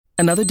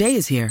Another day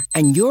is here,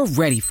 and you're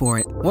ready for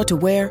it. What to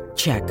wear?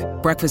 Check.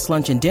 Breakfast,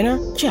 lunch, and dinner?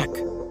 Check.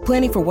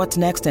 Planning for what's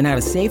next and how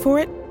to save for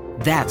it?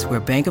 That's where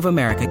Bank of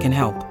America can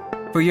help.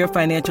 For your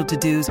financial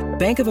to-dos,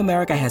 Bank of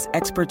America has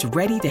experts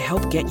ready to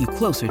help get you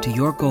closer to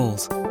your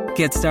goals.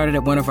 Get started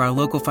at one of our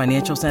local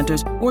financial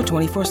centers or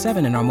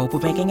 24/7 in our mobile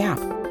banking app.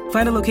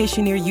 Find a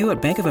location near you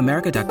at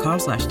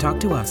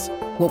bankofamerica.com/talktous.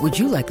 What would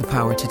you like the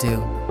power to do?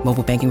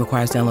 Mobile banking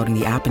requires downloading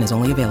the app and is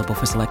only available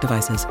for select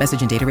devices.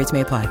 Message and data rates may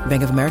apply.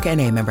 Bank of America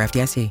N.A., member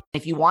FDIC.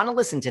 If you want to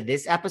listen to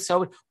this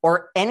episode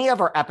or any of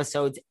our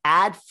episodes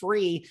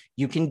ad-free,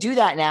 you can do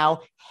that now.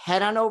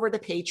 Head on over to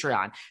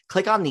Patreon.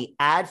 Click on the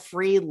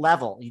ad-free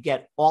level. You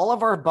get all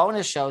of our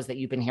bonus shows that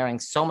you've been hearing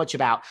so much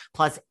about.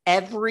 Plus,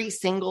 every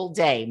single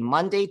day,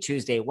 Monday,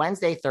 Tuesday,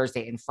 Wednesday,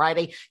 Thursday, and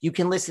Friday, you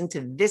can listen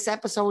to this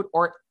episode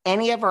or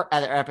any of our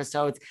other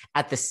episodes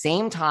at the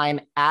same time,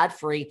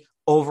 ad-free,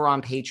 over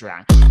on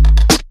Patreon.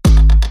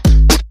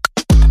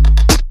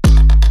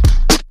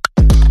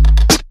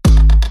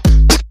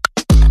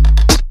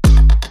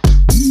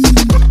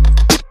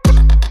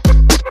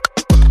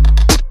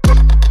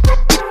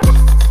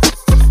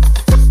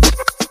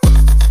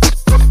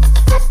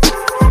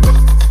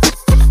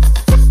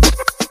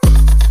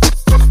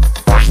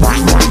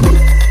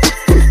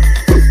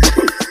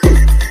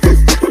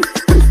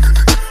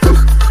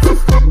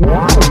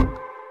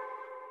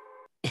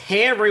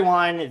 Hey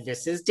everyone,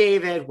 this is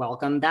David.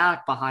 Welcome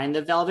back behind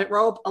the velvet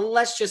rope.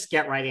 Let's just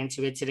get right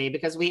into it today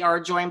because we are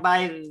joined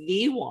by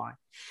the one,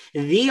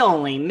 the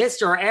only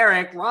Mr.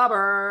 Eric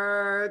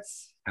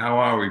Roberts. How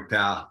are we,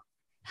 pal?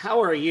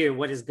 How are you?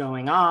 What is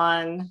going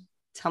on?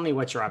 Tell me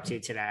what you're up to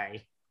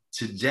today.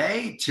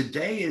 Today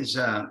is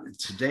a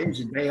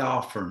day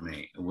off for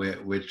me,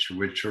 which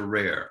are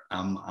rare.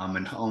 I'm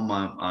at home.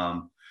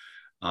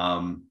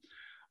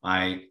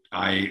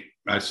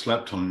 I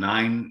slept till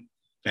 9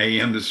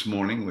 a.m. this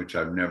morning, which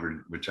I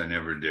never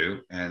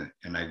do, and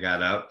I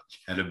got up,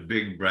 had a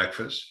big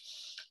breakfast,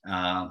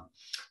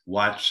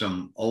 watched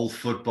some old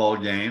football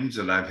games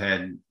that I've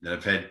had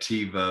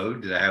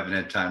TiVo'd that I haven't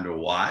had time to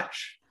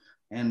watch,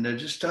 and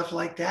just stuff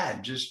like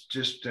that. Just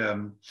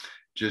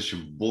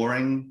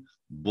boring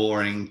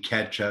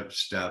catch-up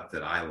stuff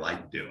that I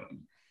like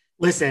doing.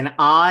 Listen,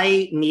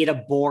 I need a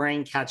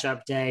boring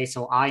catch-up day,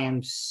 so I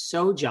am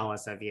so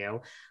jealous of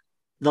you.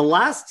 The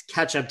last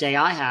catch-up day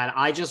I had,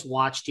 I just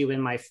watched you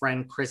and my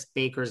friend Chris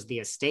Baker's The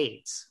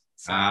Estates.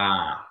 So,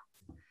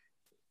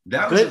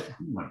 that was a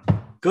fun one.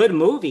 Good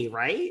movie,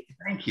 right?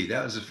 Thank you.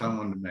 That was a fun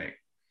one to make.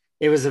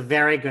 It was a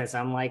very good. So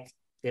I'm like,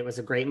 it was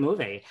a great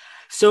movie.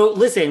 So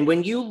listen,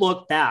 when you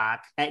look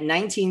back at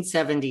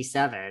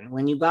 1977,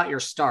 when you got your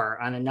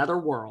start on Another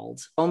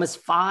World, almost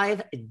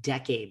 5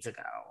 decades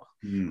ago,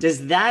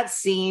 does that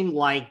seem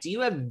like, do you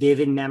have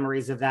vivid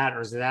memories of that? Or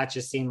does that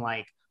just seem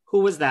like, who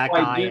was that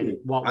guy and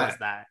what was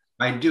that?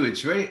 I do.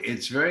 It's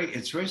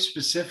very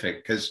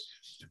specific because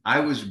I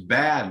was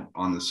bad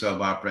on the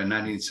soap opera in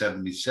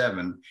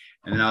 1977,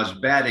 and then I was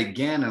bad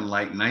again in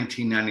like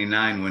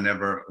 1999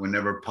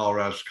 whenever Paul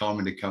Rouse called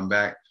me to come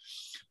back,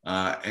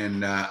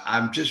 and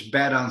I'm just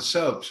bad on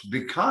soaps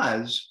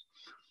because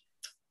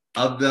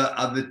of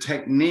the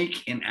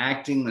technique in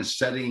acting, the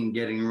studying,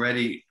 getting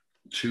ready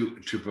to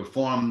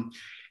perform.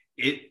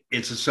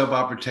 It's a soap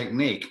opera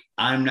technique.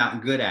 I'm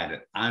not good at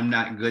it. I'm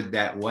not good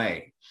that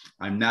way.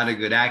 I'm not a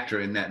good actor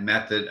in that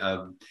method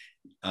of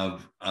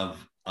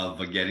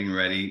getting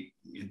ready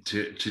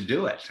to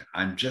do it.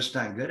 I'm just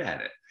not good at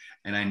it.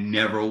 And I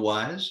never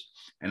was,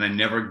 and I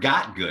never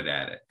got good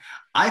at it.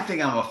 I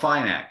think I'm a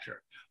fine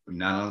actor, but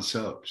not on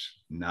soaps.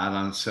 Not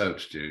on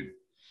soaps, dude.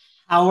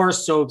 How are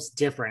soaps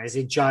different? Is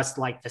it just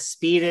like the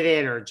speed of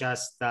it or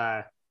just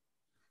the...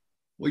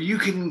 Well, you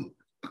can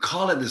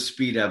call it the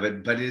speed of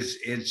it, but it's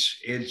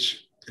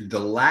the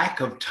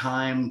lack of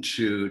time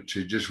to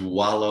just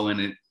wallow in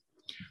it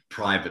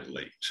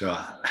privately. So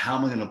how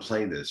am I going to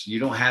play this? You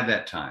don't have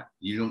that time.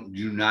 You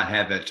do not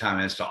have that time.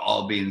 It has to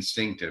all be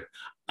instinctive.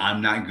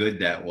 I'm not good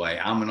that way.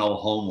 I'm an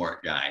old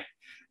homework guy,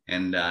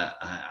 and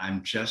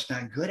I'm just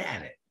not good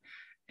at it.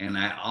 And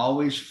I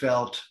always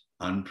felt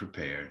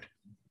unprepared.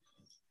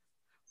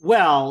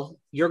 Well,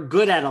 you're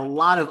good at a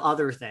lot of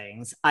other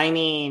things. I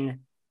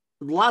mean,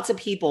 lots of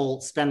people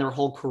spend their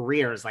whole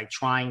careers like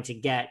trying to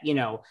get,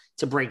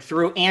 to break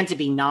through and to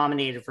be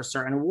nominated for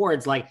certain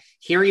awards. Like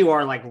here you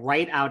are, like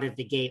right out of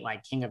the gate,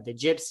 like King of the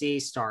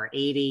Gypsy, Star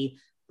 80,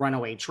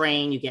 Runaway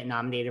Train. You get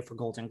nominated for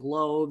Golden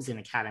Globes and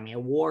Academy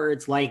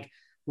Awards. Like,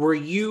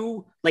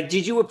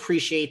 did you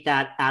appreciate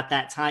that at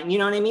that time? You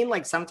know what I mean?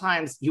 Like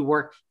sometimes you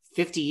work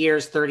 50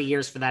 years, 30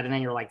 years for that. And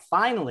then you're like,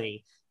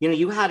 finally,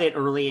 you had it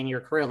early in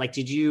your career. Like,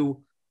 did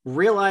you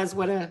realize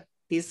what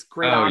these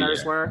great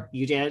honors were?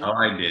 You did? Oh,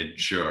 I did.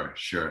 Sure.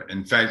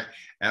 In fact,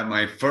 at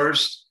my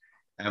first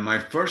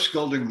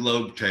Golden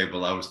Globe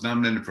table, I was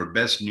nominated for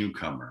Best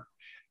Newcomer.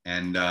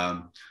 And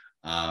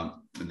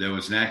there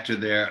was an actor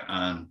there,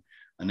 an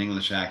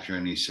English actor,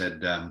 and he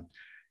said,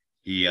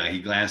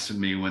 he glanced at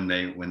me when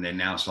they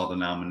announced all the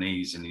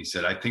nominees, and he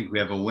said, "I think we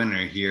have a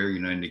winner here,"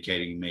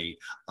 indicating me.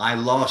 I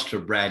lost to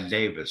Brad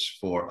Davis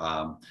for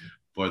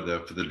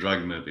for the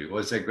drug movie. What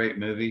was that great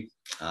movie?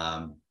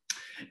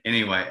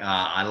 Anyway,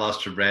 I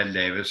lost to Brad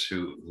Davis,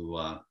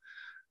 who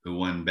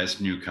won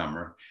Best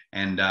Newcomer,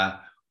 and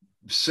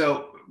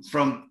so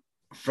from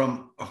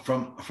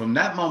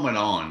that moment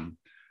on,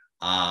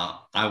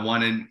 I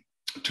wanted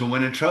to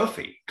win a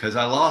trophy because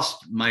I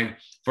lost my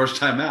first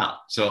time out.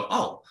 So,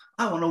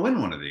 I want to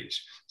win one of these.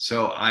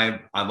 So I've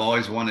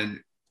always wanted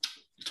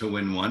to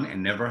win one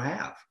and never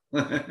have.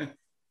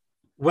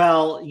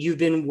 Well, you've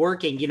been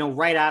working,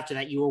 right after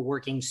that, you were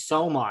working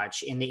so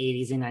much in the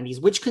 80s and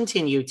 90s, which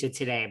continue to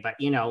today. But,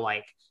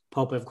 like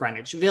Pope of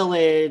Greenwich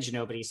Village,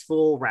 Nobody's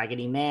Fool,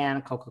 Raggedy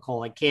Man,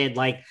 Coca-Cola Kid.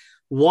 Like,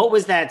 what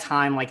was that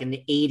time like in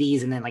the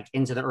 80s and then like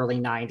into the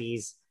early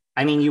 90s?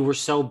 I mean, you were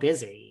so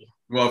busy.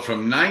 Well,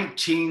 from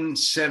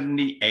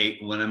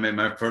 1978, when I made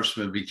my first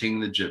movie,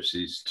 King of the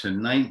Gypsies, to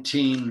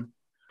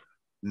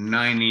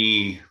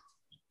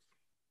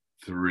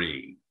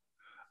 1993,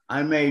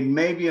 I made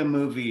maybe a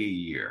movie a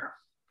year.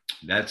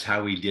 That's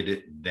how we did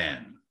it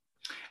then.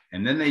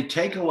 And then they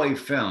take away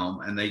film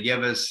and they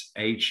give us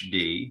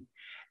HD.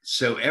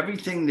 So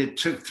everything that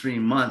took 3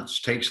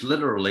 months takes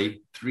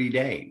literally 3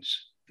 days,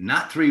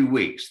 not 3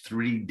 weeks,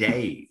 3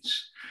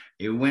 days.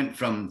 It went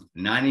from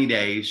 90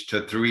 days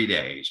to 3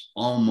 days,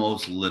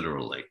 almost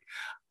literally.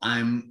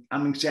 I'm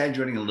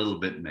exaggerating a little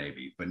bit,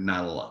 maybe, but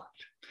not a lot.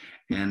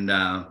 And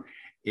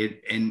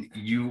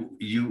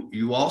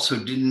you also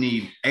didn't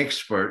need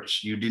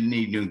experts. You didn't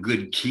need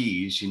good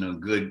keys,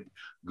 good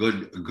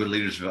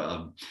leaders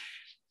of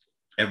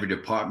every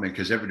department,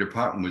 because every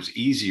department was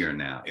easier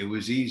now. It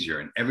was easier,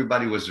 and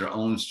everybody was their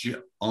own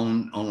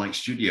like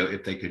studio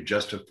if they could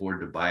just afford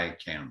to buy a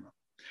camera.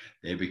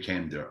 They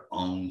became their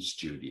own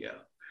studio.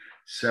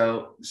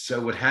 So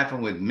what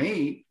happened with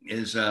me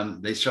is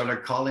they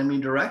started calling me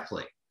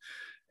directly.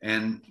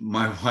 And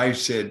my wife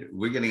said,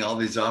 we're getting all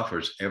these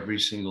offers every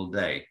single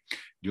day.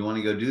 Do you want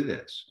to go do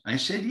this? I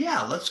said,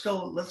 yeah, let's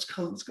go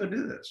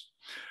do this.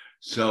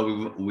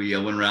 So we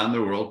went around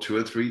the world 2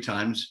 or 3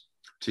 times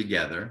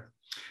together.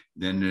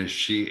 Then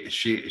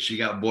she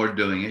got bored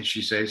doing it.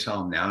 She stays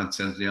home now and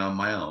sends me on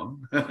my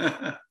own.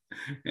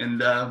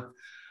 And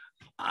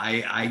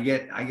I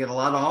get a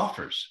lot of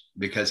offers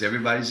because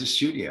everybody's a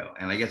studio,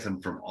 and I get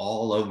them from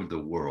all over the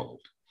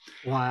world.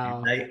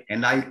 Wow.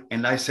 And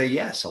I say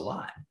yes a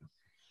lot.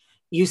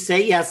 You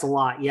say yes a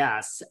lot,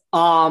 yes.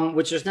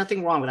 Which there's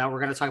nothing wrong with that. We're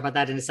going to talk about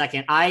that in a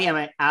second. I am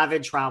an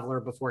avid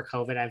traveler before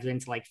COVID. I've been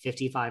to like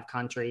 55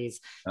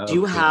 countries. Do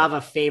you have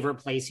a favorite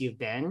place you've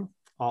been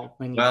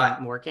when you've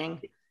been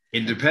working?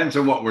 It depends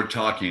on what we're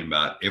talking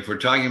about. If we're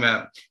talking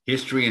about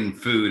history and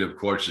food, of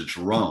course, it's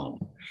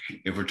Rome.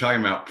 If we're talking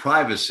about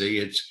privacy,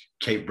 it's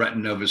Cape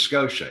Breton, Nova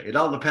Scotia. It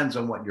all depends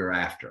on what you're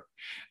after,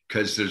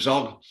 because there's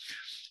all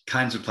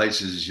kinds of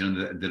places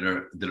that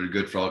are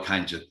good for all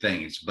kinds of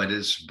things. But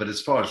as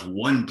far as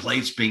one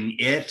place being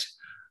it,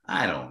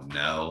 I don't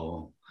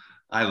know.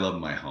 I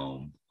love my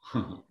home.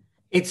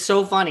 It's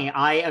so funny.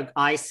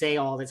 I say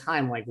all the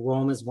time, like,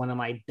 Rome is one of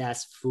my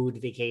best food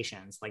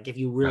vacations. Like, if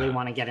you really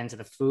want to get into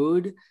the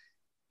food,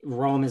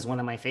 Rome is one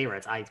of my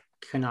favorites. I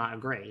cannot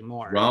agree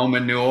more. Rome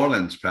and New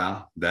Orleans,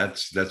 pal.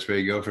 That's where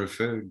you go for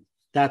food.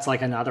 That's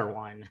like another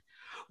one.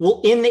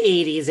 Well, in the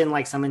 80s and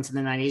like some into the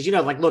 90s,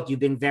 like, look,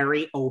 you've been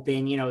very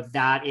open,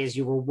 that is,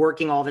 you were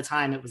working all the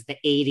time. It was the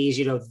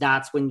 80s,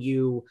 that's when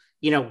you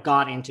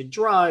got into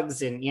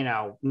drugs, and,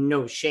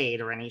 no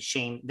shade or any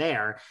shame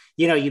there.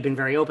 You've been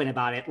very open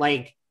about it.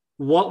 Like,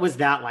 what was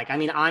that like? I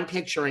mean, I'm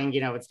picturing,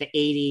 it's the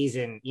 80s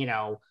and,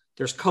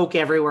 there's Coke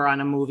everywhere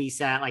on a movie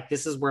set. Like,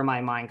 this is where my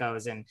mind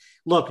goes. And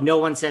look, no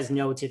one says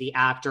no to the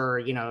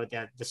actor,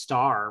 the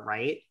star,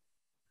 right?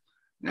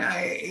 No,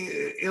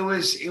 it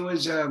was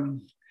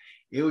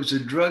a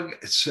drug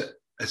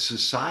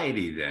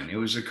society then. It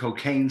was a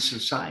cocaine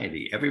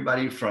society.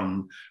 Everybody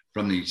from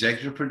the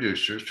executive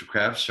producers to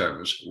craft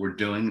service were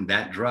doing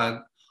that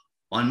drug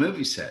on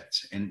movie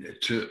sets, and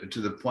to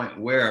the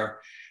point where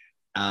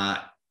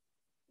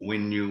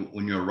when you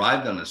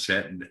arrived on a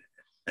set,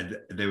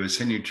 they would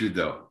send you to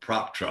the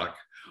prop truck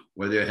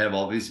where they would have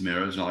all these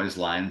mirrors and all these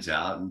lines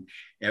out, and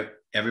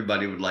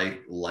everybody would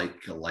like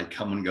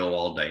come and go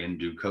all day and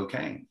do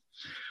cocaine.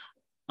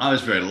 I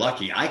was very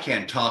lucky. I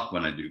can't talk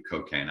when I do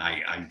cocaine.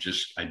 I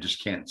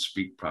just can't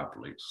speak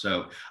properly.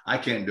 So I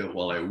can't do it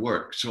while I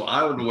work. So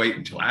I would wait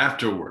until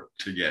after work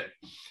to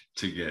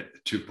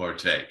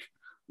partake,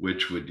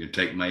 which would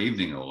take my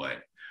evening away.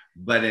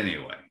 But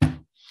anyway,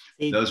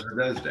 those were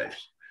those days.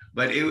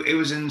 But it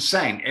was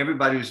insane.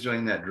 Everybody was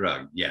doing that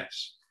drug.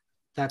 Yes.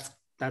 That's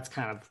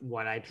kind of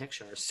what I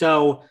picture.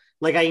 So,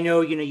 like, I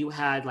know, you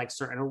had like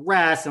certain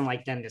arrests and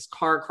like then this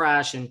car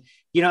crash, and,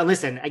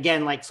 listen,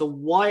 again, like, so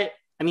what,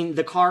 I mean,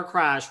 the car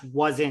crash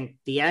wasn't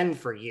the end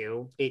for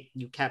you.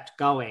 You kept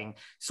going.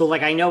 So,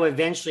 like, I know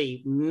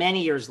eventually,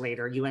 many years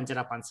later, you ended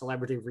up on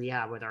Celebrity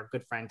Rehab with our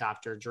good friend,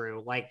 Dr.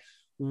 Drew. Like,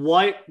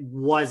 what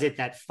was it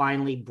that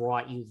finally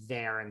brought you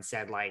there and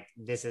said, like,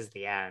 this is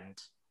the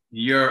end?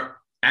 You're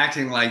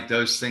acting like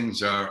those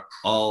things are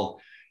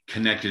all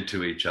connected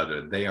to each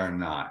other. They are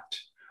not.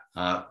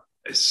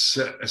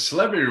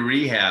 Celebrity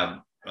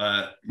Rehab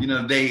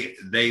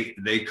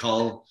they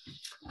call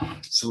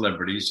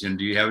celebrities, and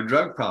do you have a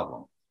drug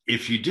problem?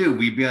 If you do,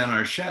 we'd be on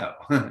our show.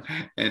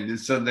 And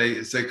so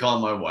they call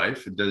my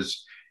wife.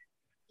 Does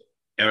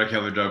Eric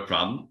have a drug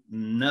problem?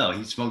 No,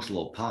 he smokes a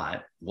little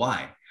pot.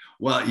 Why?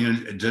 Well,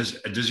 does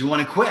he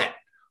want to quit?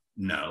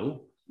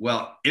 No.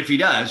 Well, if he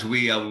does,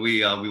 we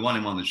want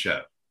him on the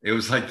show. It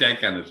was like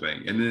that kind of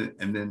thing.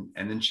 And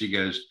then she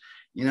goes,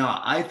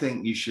 I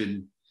think you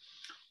should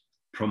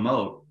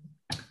promote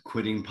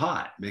quitting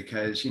pot,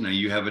 because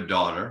you have a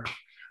daughter,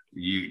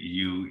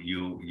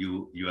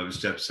 you have a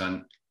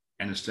stepson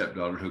and a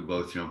stepdaughter who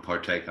both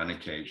partake on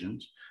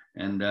occasions,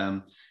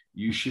 and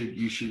you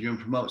should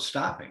promote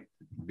stopping,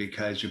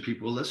 because your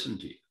people will listen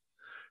to you.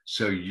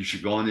 So you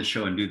should go on the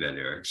show and do that,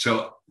 Eric.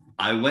 So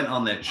I went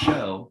on that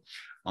show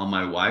on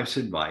my wife's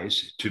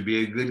advice to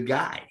be a good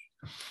guy,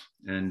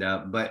 and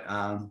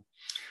I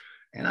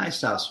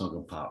stopped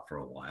smoking pot for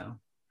a while,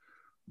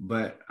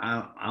 but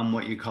I'm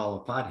what you call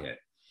a pothead.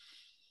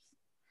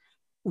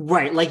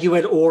 Right. Like you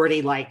had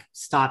already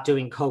stopped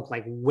doing coke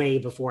way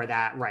before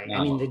that. Right. No,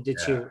 I mean, the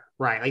two,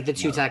 right. Like the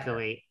two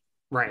technically.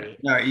 Right.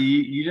 No,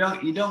 you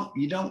don't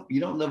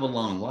live a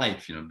long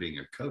life, being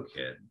a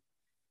cokehead.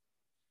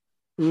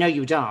 No,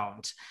 you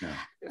don't. No.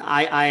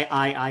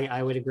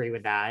 I would agree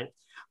with that.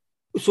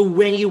 So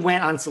when you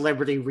went on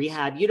Celebrity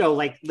Rehab,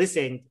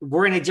 listen,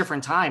 we're in a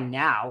different time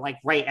now.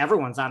 Right.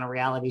 Everyone's on a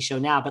reality show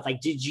now, but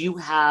did you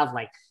have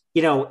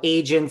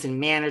agents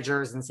and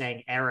managers and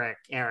saying, Eric,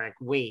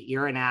 wait,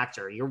 you're an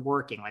actor, you're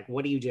working.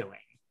 What are you doing?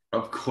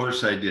 Of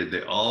course I did.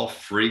 They all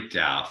freaked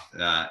out.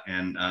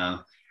 And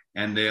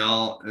they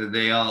all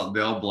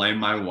blame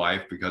my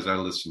wife because I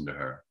listened to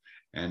her.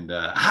 And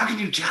how can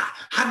you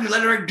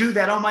let Eric do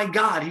that? Oh my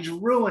God, he's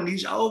ruined.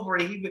 He's over.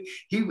 He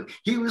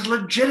was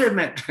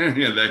legitimate.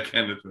 That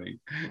kind of thing.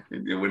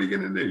 And what are you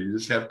going to do? You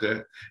just have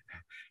to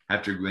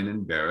grin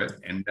and bear it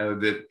and know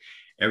that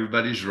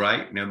everybody's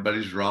right and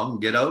everybody's wrong.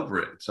 Get over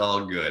it. It's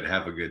all good.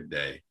 Have a good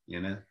day.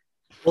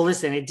 Well,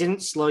 listen, it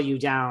didn't slow you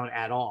down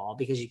at all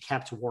because you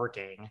kept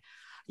working.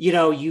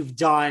 You've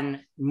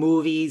done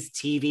movies,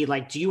 TV.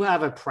 Do you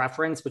have a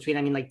preference between,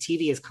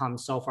 TV has come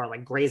so far,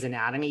 Grey's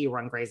Anatomy, you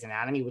run Grey's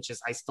Anatomy, which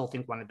is, I still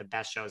think, one of the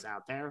best shows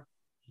out there.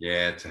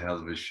 Yeah, it's a hell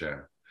of a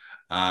show.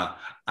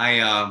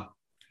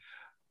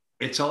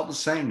 It's all the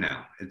same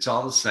now. It's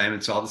all the same.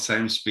 It's all the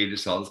same speed.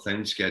 It's all the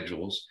same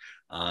schedules.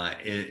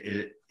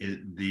 The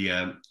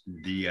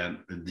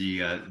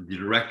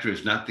director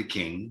is not the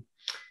king.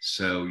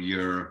 So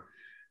you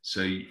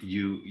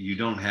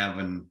don't have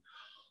an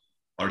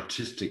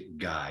artistic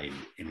guide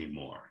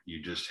anymore.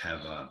 You just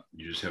have a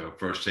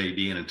first AD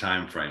and a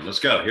time frame. Let's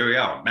go. Here we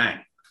are.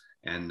 Bang.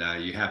 And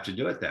you have to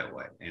do it that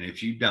way. And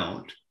if you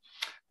don't,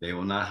 they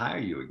will not hire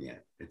you again.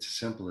 It's as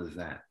simple as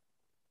that.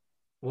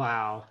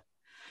 Wow.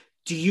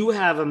 Do you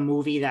have a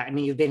movie that,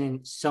 you've been in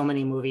so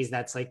many movies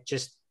that's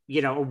just,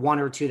 one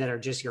or two that are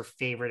just your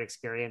favorite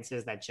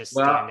experiences that just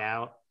stand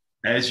out?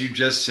 As you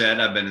just said,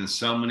 I've been in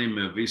so many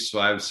movies, so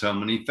I have so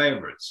many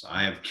favorites.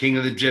 I have King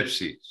of the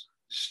Gypsies,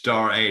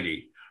 Star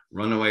 80,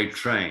 Runaway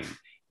Train,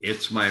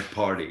 It's My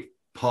Party,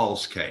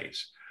 Paul's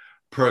Case,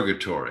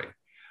 Purgatory,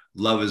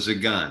 Love is a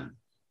Gun.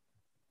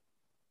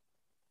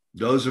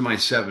 Those are my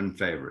 7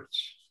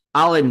 favorites.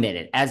 I'll admit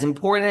it, as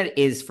important it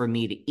is for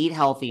me to eat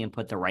healthy and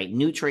put the right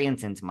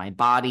nutrients into my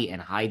body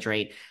and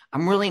hydrate,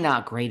 I'm really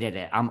not great at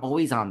it. I'm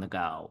always on the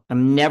go.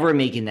 I'm never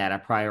making that a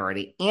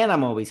priority, and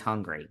I'm always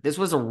hungry. This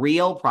was a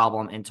real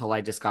problem until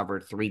I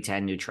discovered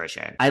 310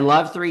 Nutrition. I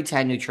love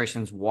 310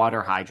 Nutrition's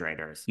water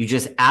hydrators. You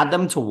just add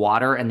them to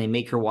water and they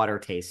make your water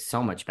taste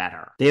so much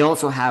better. They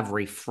also have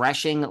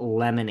refreshing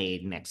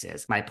lemonade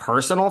mixes. My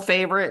personal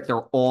favorite,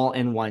 they're all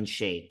in one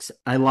shakes.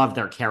 I love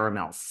their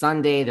caramel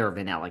sundae, their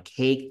vanilla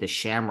cake, the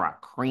shamrock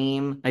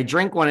cream. I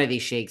drink one of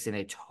these shakes and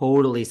it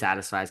totally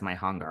satisfies my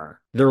hunger.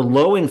 They're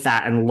low in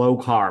fat and low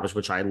carbs,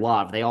 which I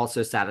love. They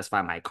also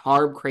satisfy my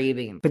carb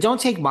craving. But don't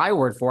take my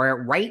word for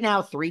it. Right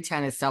now,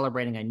 310 is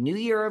celebrating a new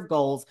year of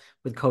goals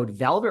with code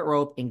Velvet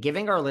Rope and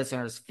giving our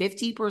listeners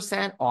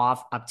 50%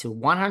 off, up to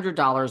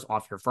 $100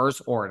 off your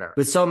first order.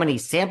 With so many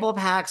sample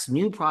packs,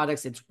 new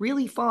products, it's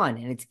really fun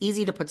and it's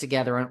easy to put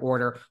together an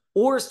order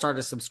or start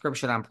a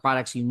subscription on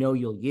products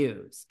you'll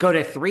use. Go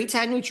to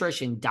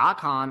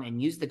 310nutrition.com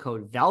and use the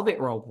code Velvet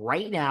Rope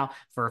right now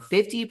for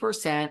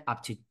 50%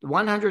 up to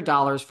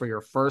 $100 for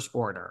your first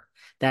order.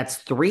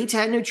 That's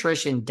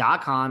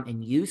 310nutrition.com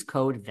and use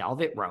code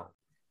Velvet Rope.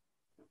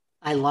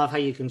 I love how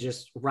you can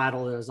just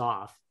rattle those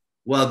off.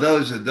 Well,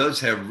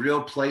 those have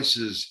real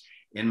places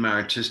in my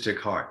artistic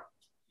heart.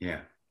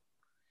 Yeah.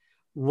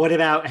 What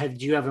about,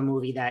 do you have a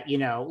movie that,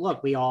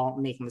 look, we all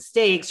make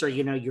mistakes, or,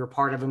 you're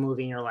part of a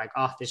movie and you're like,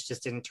 oh, this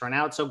just didn't turn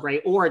out so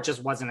great, or it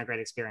just wasn't a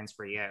great experience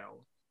for you?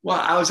 Well,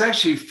 I was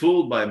actually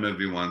fooled by a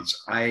movie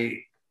once.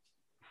 I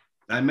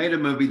made a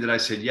movie that I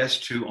said yes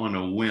to on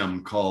a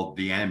whim called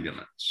The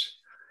Ambulance.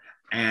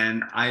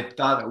 And I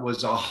thought it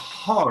was a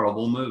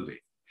horrible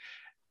movie.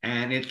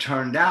 And it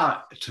turned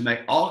out to make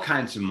all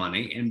kinds of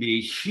money and be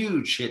a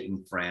huge hit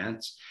in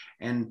France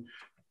and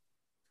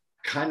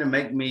kind of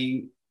make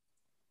me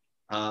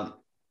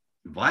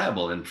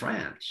viable in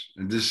France.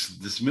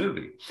 This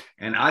movie,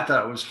 and I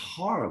thought it was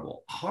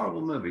horrible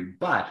movie.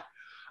 But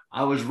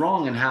I was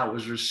wrong in how it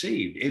was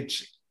received.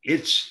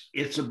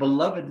 It's a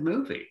beloved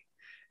movie,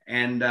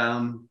 and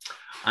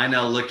I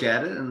now look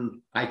at it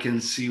and I can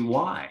see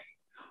why.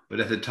 But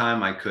at the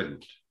time, I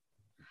couldn't.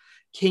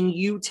 Can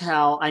you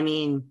tell? I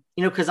mean,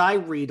 because I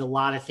read a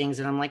lot of things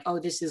and I'm like, oh,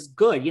 this is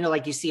good.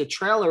 Like you see a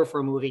trailer for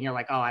a movie and you're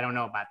like, oh, I don't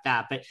know about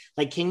that. But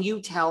like, can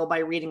you tell by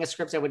reading a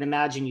script? I would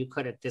imagine you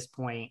could at this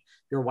point.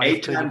 Your wife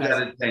 8 times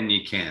out of 10,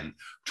 you can.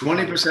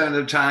 20% of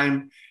the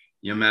time,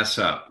 you mess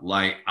up.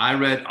 Like I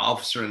read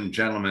Officer and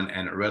Gentleman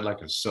and it read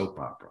like a soap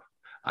opera.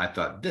 I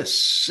thought,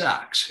 this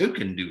sucks. Who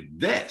can do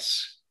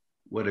this?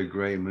 What a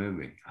great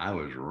movie. I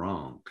was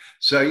wrong.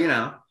 So,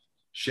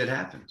 shit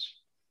happens.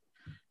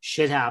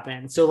 Shit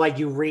happens. So like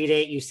you read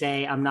it, you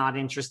say, I'm not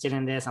interested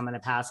in this. I'm going to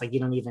pass. Like you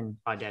don't even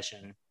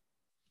audition.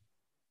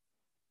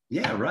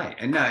 Yeah, right.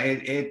 And no,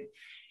 it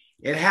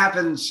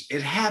happens.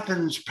 It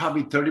happens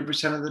probably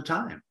 30% of the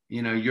time.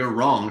 You're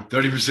wrong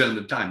 30% of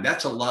the time.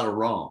 That's a lot of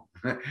wrong.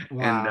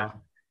 Wow.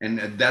 and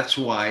that's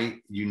why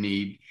you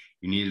need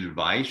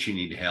advice. You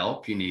need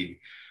help. You need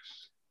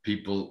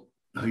people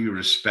who you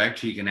respect,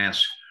 who you can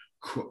ask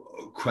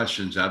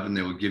questions of, and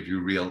they will give you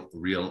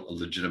real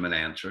legitimate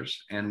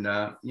answers. And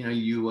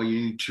you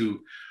need to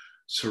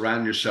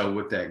surround yourself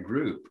with that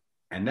group,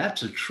 and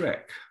that's a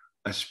trick,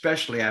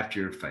 especially after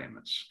you're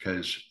famous,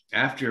 because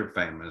after you're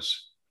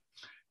famous,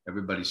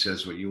 everybody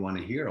says what you want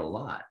to hear a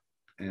lot,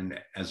 and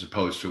as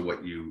opposed to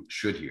what you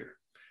should hear.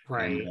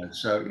 Right.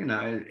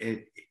 And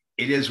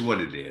it is what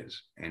it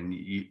is, and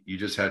you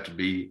just have to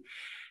be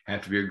a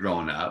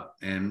grown up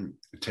and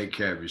take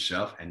care of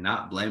yourself and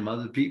not blame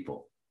other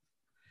people.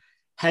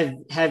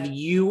 Have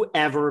you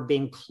ever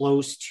been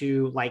close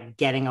to like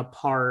getting a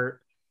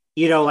part,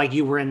 like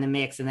you were in the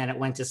mix and then it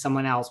went to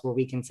someone else where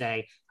we can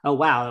say, oh,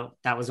 wow,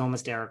 that was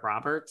almost Eric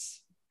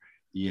Roberts?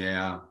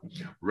 Yeah.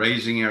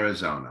 Raising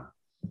Arizona,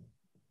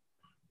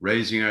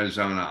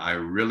 I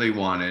really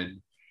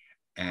wanted.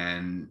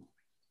 And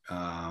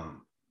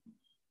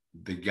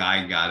the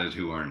guy got it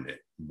who earned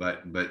it.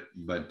 But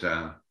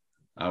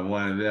I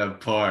wanted that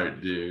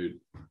part, dude.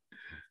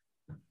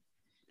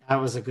 That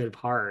was a good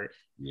part.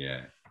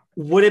 Yeah.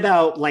 What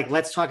about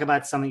let's talk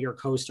about some of your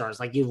co-stars.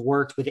 Like you've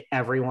worked with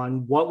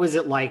everyone. What was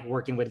it like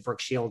working with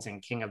Brooke Shields in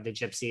King of the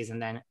Gypsies?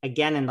 And then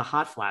again, in the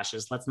Hot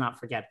Flashes, let's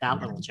not forget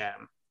that little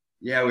gem.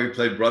 Yeah. We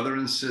played brother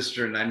and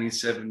sister in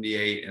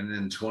 1978. And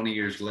then 20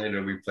 years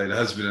later, we played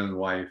husband and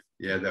wife.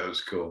 Yeah, that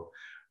was cool.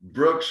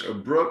 Brooke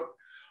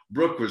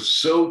was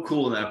so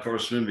cool in that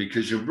first movie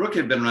because Brooke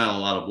had been around a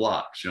lot of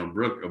blocks.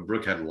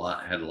 Brooke had a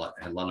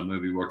lot of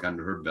movie work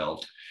under her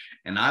belt,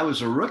 and I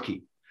was a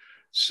rookie.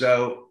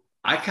 So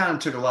I kind of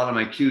took a lot of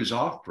my cues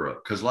off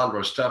Brooke because a lot of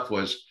our stuff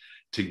was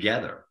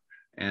together.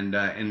 And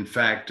in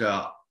fact,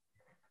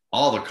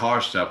 all the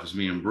car stuff was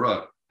me and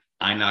Brooke.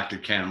 I knocked the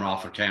camera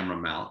off a camera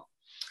mount.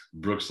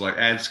 Brooke's like,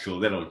 that's cool.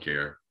 They don't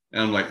care.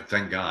 And I'm like,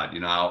 thank God.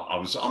 I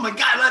was, oh my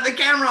God, let the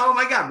camera. Oh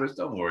my God. But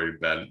don't worry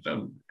about it.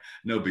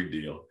 No big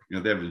deal.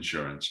 They have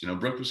insurance.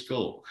 Brooke was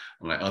cool.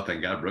 I'm like, oh,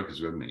 thank God Brooke is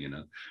with me,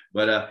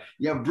 But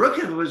Brooke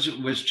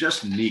was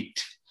just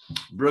neat.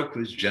 Brooke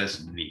was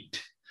just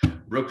neat.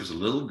 Brooke was a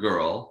little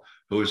girl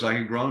who was like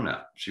a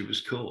grown-up. She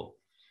was cool.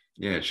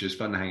 Yeah, she was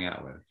fun to hang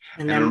out with.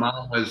 And her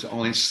mom was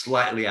only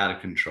slightly out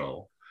of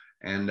control.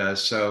 And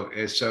so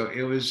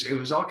it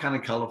was all kind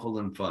of colorful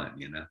and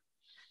fun,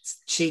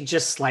 She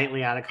just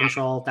slightly out of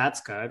control.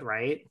 That's good,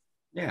 right?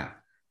 Yeah.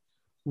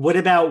 What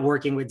about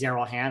working with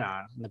Daryl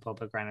Hannah in The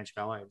Pope of Greenwich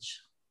Village?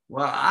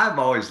 Well, I've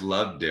always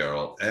loved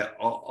Daryl.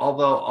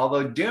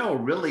 Although Daryl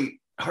really,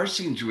 her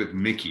scenes with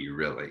Mickey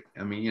really.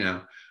 I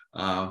mean,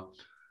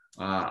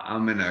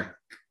 I'm in a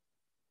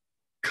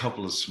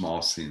couple of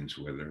small scenes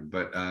with her,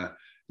 but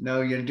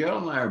no,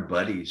 Daryl and I are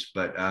buddies,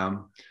 but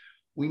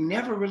we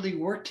never really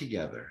worked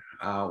together.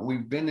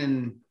 We've been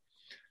in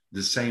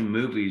the same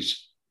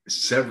movies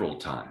several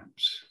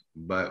times,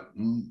 but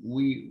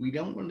we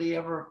don't really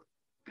ever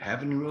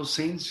have any real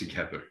scenes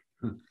together.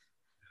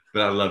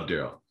 But I love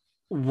Daryl.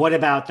 What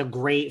about the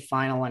great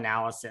final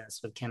analysis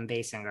with Kim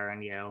Basinger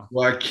and you?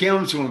 Well,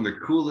 Kim's one of the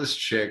coolest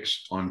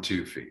chicks on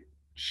 2 Feet.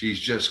 She's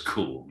just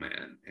cool,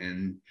 man.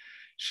 And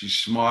she's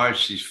smart,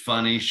 she's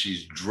funny,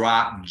 she's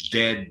drop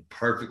dead,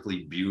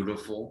 perfectly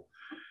beautiful,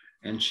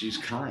 and she's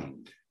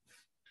kind.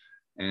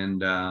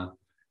 And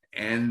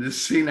the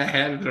scene I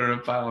had with her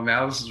in Final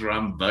Analysis where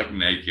I'm buck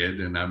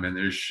naked and I'm in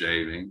there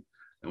shaving,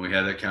 and we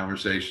had that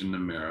conversation in the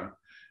mirror.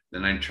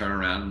 Then I turn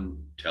around and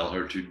tell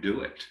her to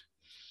do it.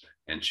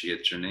 And she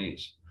hits her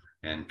knees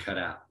and cut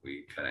out.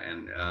 We cut out,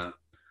 and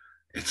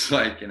it's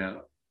like,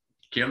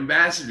 Kim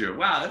Basinger.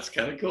 Wow, that's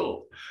kind of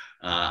cool.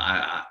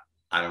 I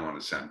don't want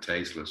to sound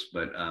tasteless,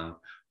 but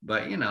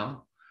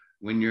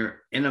when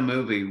you're in a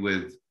movie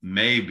with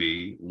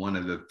maybe one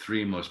of the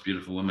 3 most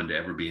beautiful women to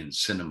ever be in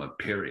cinema,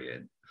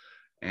 period,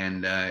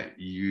 and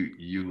you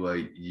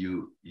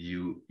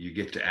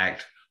get to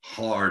act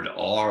hard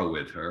R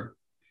with her,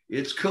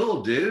 it's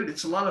cool, dude.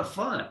 It's a lot of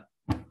fun.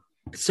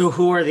 So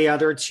who are the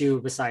other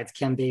two besides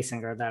Kim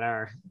Basinger that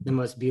are the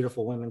most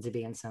beautiful women to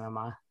be in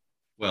cinema?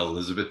 Well,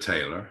 Elizabeth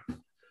Taylor,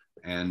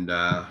 and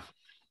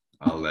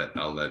I'll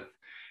let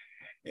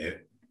e-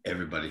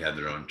 everybody have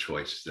their own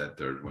choice. That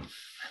third one.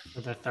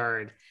 For the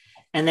third.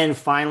 And then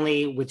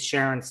finally with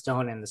Sharon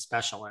Stone in The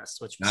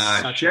Specialist, which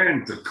was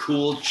Sharon's a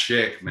cool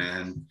chick,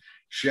 man.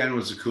 Sharon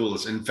was the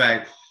coolest. In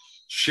fact,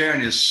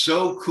 Sharon is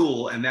so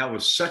cool, and that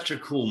was such a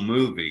cool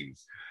movie.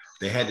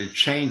 They had to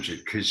change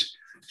it because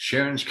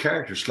Sharon's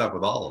character slept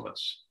with all of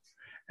us.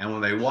 And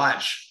when they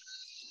watched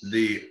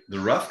the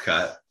rough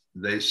cut,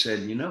 they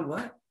said, you know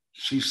what?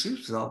 She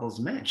sleeps with all those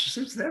men. She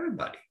sleeps with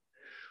everybody.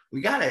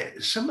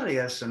 Somebody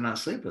has to not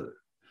sleep with her.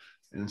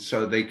 And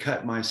so they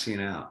cut my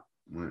scene out.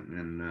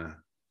 And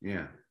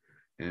yeah.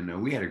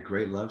 And we had a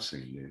great love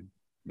scene, dude.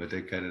 But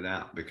they cut it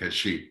out because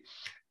she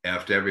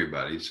effed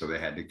everybody. So they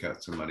had to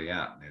cut somebody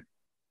out. And it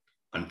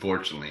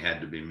unfortunately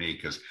had to be me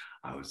because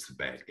I was the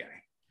bad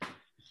guy.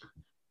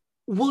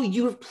 Well,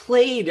 you've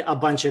played a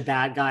bunch of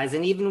bad guys.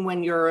 And even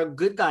when you're a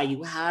good guy,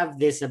 you have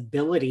this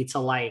ability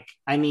to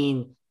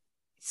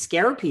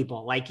scare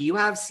people. Like you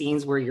have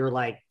scenes where you're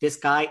like, this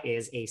guy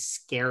is a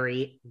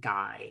scary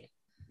guy.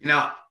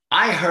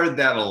 I heard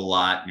that a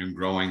lot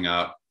growing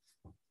up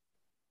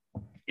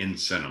in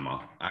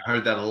cinema. I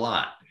heard that a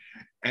lot.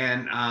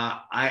 And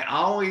I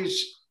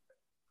always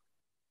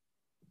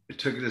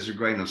took it as a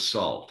grain of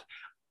salt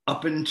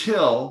up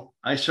until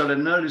I started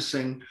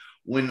noticing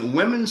when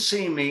women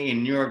see me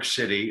in New York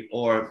City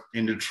or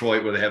in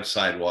Detroit where they have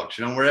sidewalks,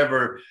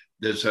 wherever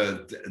there's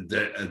a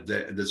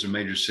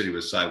major city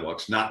with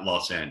sidewalks, not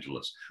Los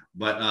Angeles,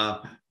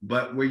 but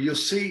where you'll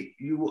see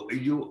a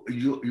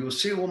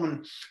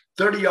woman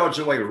 30 yards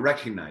away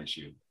recognize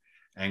you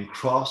and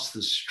cross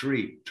the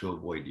street to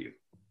avoid you.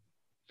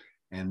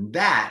 And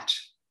that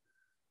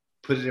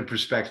put it in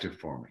perspective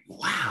for me.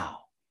 Wow,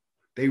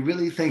 they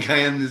really think I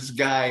am this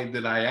guy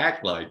that I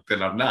act like,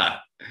 that I'm not.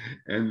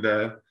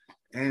 But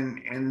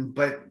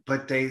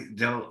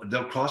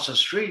they'll cross the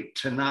street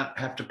to not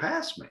have to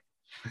pass me.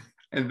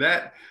 And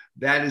that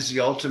is the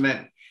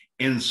ultimate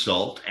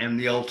insult and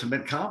the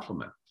ultimate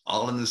compliment,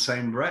 all in the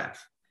same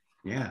breath.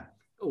 Yeah.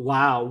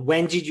 Wow.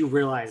 When did you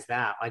realize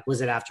that? Like,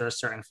 was it after a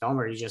certain film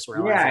or you just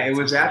realized? Yeah, it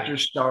was after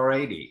Star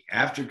 80.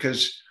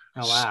 Because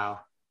oh wow,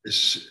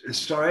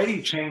 Star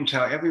 80 changed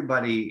how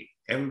everybody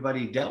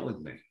dealt with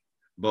me,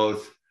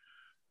 both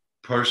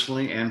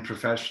personally and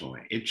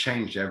professionally. It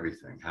changed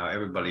everything. How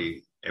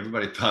everybody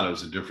thought I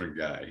was a different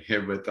guy.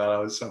 Everybody thought I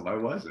was something I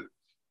wasn't.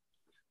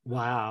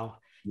 Wow.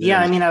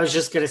 Yeah, I mean, I was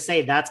just going to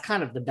say that's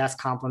kind of the best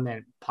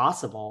compliment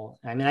possible.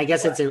 I mean, I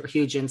guess it's a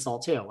huge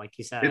insult too, like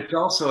you said. It's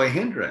also a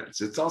hindrance.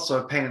 It's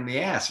also a pain in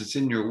the ass. It's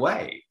in your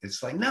way.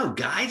 It's like, no,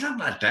 guys, I'm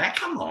not that.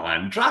 Come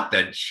on, drop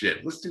that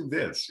shit. Let's do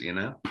this,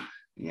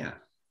 Yeah.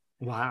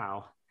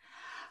 Wow.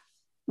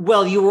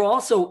 Well, you were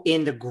also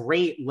in the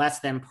great Less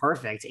Than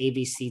Perfect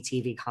ABC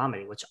TV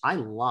comedy, which I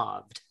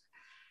loved.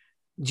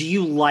 Do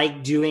you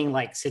like doing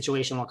like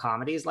situational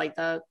comedies like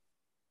that?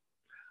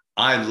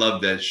 I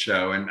love that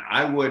show, and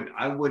I would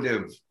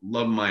have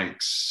loved my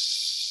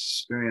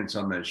experience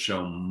on that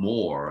show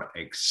more.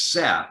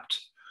 Except,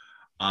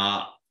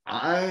 I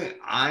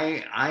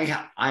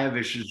have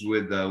issues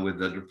with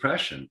the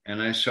depression,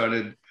 and I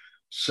started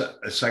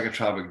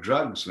psychotropic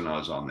drugs when I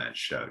was on that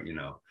show.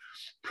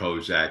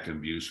 Prozac and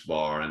Buse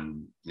Bar,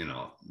 and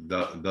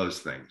those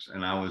things.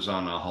 And I was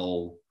on a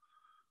whole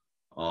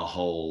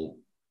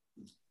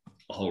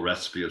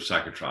recipe of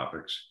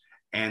psychotropics,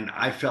 and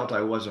I felt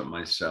I wasn't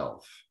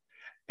myself.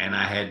 And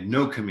I had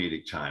no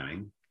comedic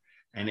timing,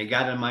 and it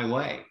got in my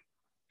way.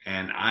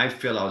 And I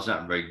feel I was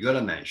not very good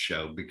on that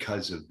show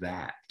because of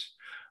that.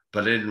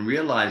 But I didn't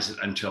realize it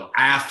until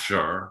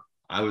after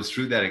I was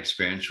through that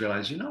experience,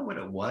 realized, what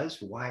it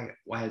was, why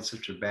I had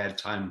such a bad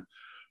time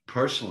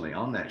personally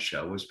on that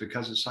show was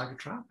because of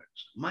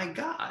psychotropics. My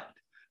God,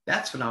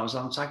 that's when I was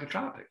on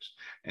psychotropics.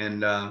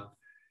 And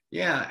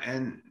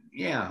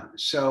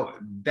so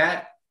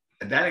that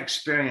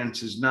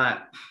experience is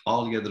not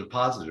altogether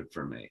positive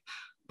for me.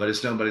 But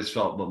it's nobody's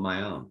fault but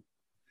my own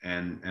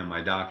and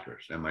my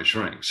doctors and my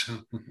shrinks.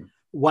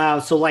 Wow.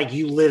 So like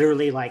you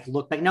literally like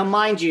look back. Now,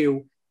 mind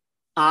you,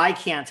 I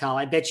can't tell.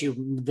 I bet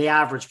you the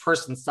average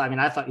person. I mean,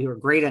 I thought you were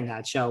great in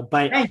that show,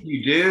 but thank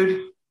you,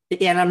 dude.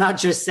 And I'm not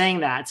just saying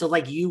that. So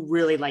like you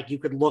really like you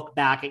could look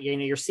back at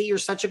you're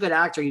such a good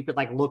actor. You could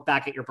like look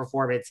back at your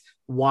performance,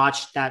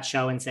 watch that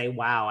show and say,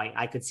 wow,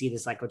 I could see the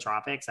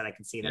psychotropics and I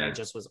could see that I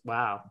just was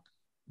wow.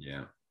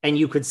 Yeah. And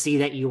you could see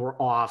that you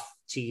were off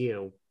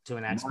to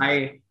an expert.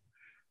 My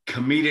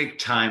comedic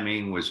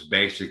timing was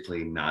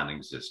basically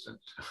non-existent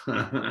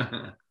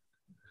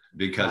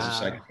because of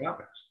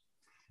psychotropics.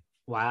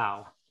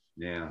 Wow.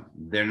 Yeah,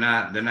 they're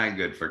not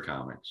good for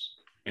comics,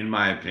 in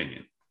my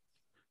opinion.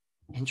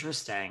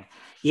 Interesting.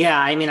 Yeah,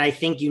 I mean, I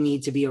think you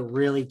need to be a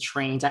really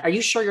trained. Are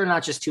you sure you're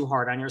not just too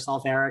hard on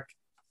yourself, Eric?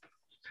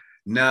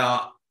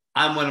 No,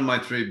 I'm one of my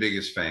 3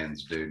 biggest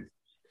fans, dude.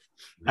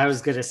 I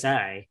was gonna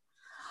say.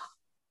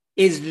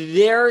 Is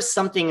there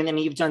something, and I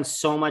mean, you've done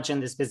so much in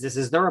this business.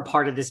 Is there a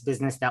part of this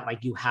business that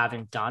like you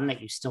haven't done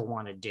that you still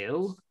want to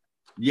do?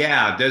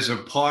 Yeah, there's a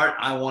part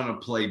I want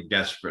to play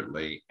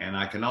desperately, and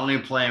I can only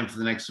play him for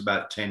the next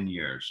about 10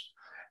 years.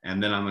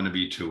 And then I'm going to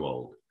be too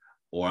old,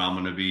 or I'm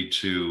going to be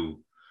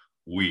too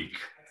weak.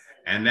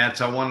 And that's,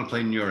 I want to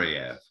play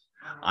Nureyev.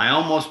 I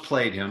almost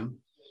played him,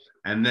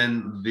 and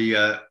then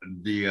the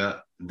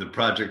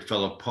project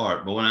fell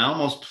apart. But when I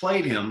almost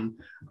played him,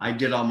 I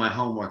did all my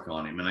homework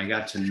on him, and I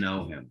got to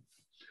know him.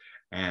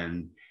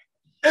 And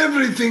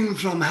everything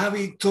from how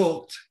he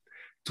talked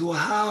to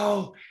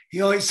how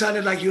he always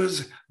sounded like he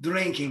was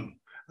drinking,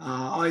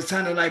 or it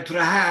sounded like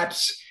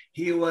perhaps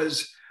he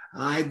was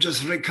had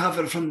just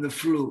recovered from the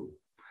flu,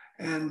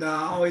 and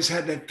always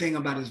had that thing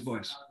about his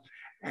voice,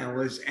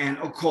 and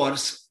of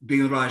course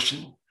being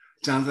Russian,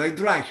 sounds like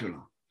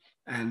Dracula,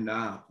 and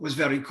was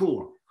very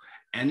cool.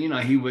 And you know,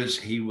 he was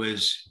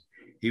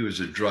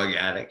a drug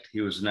addict,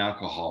 he was an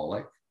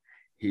alcoholic,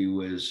 he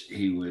was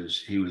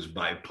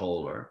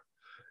bipolar,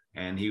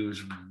 and he was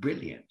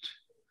brilliant.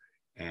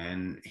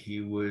 And he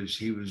was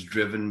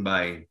driven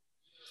by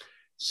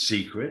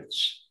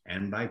secrets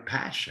and by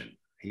passion.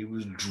 He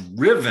was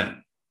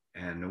driven,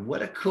 and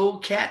what a cool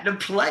cat to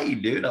play,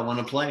 dude. I want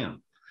to play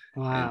him.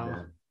 Wow.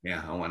 And,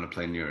 yeah, I want to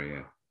play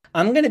Nuria.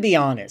 I'm going to be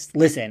honest.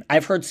 Listen,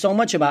 I've heard so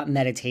much about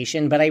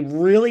meditation, but I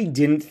really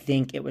didn't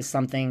think it was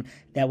something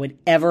that would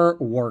ever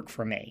work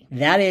for me.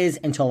 That is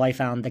until I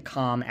found the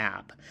Calm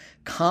app.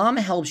 Calm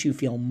helps you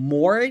feel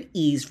more at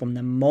ease from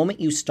the moment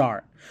you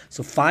start.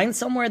 So find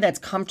somewhere that's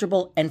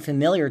comfortable and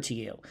familiar to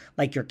you,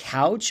 like your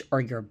couch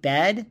or your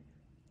bed,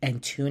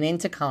 and tune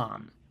into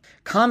Calm.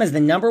 Calm is the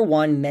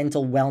 #1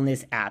 mental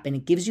wellness app, and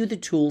it gives you the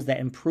tools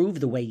that improve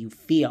the way you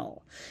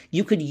feel.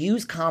 You could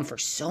use Calm for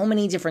so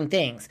many different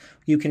things.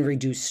 You can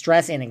reduce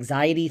stress and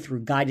anxiety through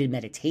guided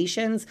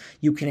meditations.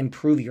 You can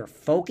improve your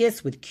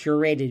focus with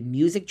curated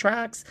music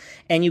tracks.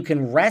 And you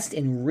can rest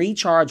and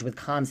recharge with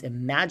Calm's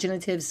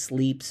imaginative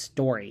sleep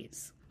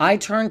stories. I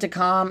turn to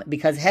Calm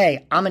because,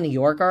 hey, I'm a New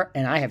Yorker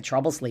and I have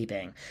trouble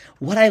sleeping.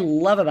 What I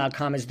love about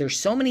Calm is there's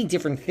so many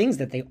different things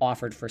that they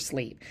offered for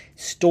sleep.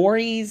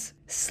 Stories,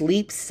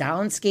 sleep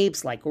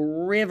soundscapes like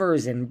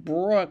rivers and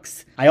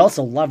brooks. I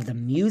also love the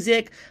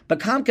music,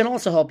 but Calm can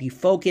also help you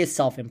focus,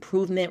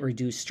 self-improvement,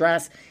 reduce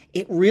stress.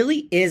 It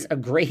really is a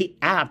great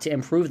app to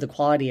improve the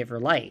quality of your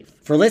life.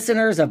 For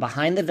listeners of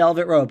Behind the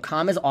Velvet Rope,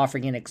 Calm is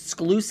offering an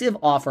exclusive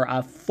offer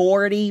of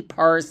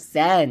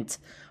 40%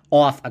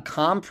 off a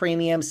Calm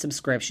premium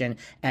subscription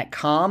at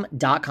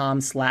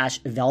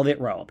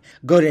calm.com/velvetrope.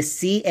 Go to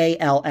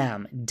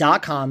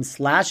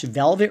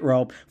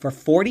calm.com/velvetrope for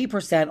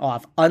 40%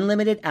 off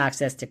unlimited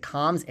access to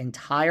Calm's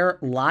entire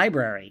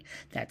library.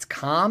 That's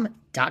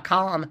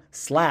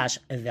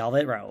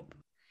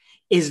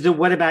calm.com/velvetrope.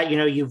 What about,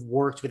 you've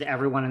worked with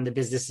everyone in the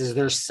business. Is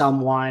there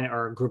someone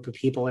or a group of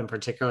people in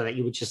particular that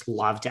you would just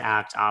love to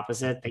act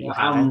opposite that you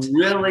haven't? I'm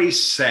really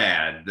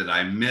sad that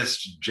I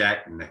missed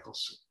Jack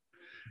Nicholson,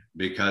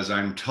 because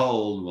I'm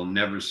told we'll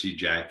never see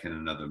Jack in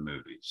another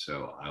movie.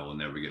 So I will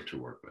never get to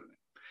work with him.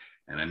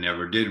 And I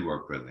never did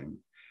work with him.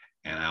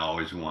 And I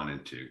always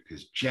wanted to,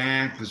 because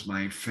Jack was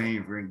my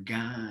favorite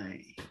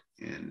guy.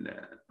 And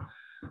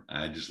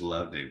I just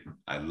loved him.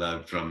 I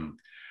loved from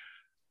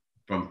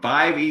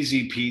 5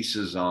 Easy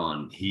Pieces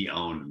on, he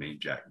owned me,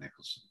 Jack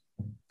Nicholson.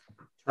 In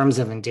terms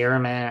of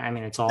endearment, I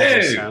mean, it's all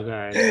just so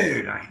good.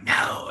 Dude, I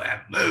know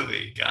that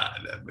movie. God,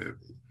 that movie.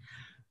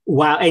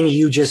 Wow. And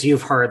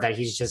you've heard that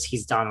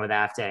he's done with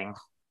acting.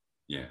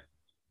 Yeah.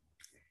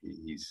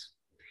 He's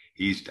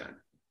done.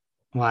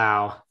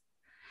 Wow.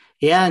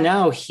 Yeah,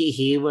 no,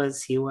 he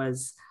was.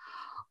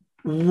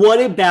 What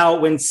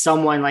about when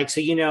someone like,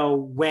 so,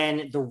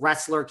 when The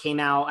Wrestler came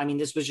out, I mean,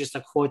 this was just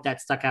a quote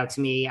that stuck out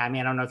to me. I mean,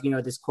 I don't know if you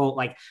know this quote,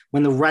 like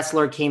when The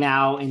Wrestler came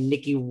out and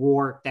Mickey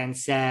Rourke then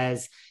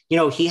says,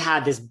 he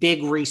had this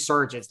big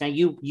resurgence. Now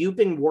you're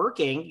working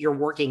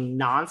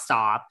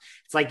nonstop.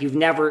 It's like, you've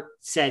never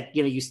said,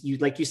 you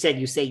like you said,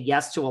 you say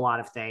yes to a lot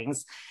of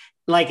things.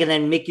 Like, and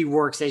then Mickey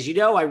Rourke says,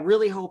 I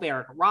really hope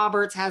Eric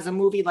Roberts has a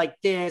movie like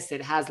this.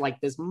 It has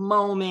like this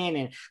moment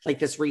and like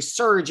this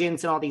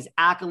resurgence and all these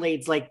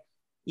accolades. Like,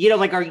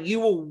 are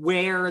you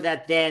aware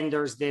that then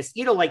there's this,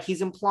 like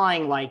he's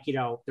implying like,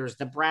 there's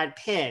the Brad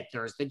Pitt,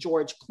 there's the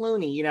George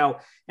Clooney,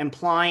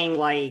 implying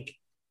like,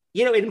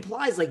 it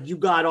implies like you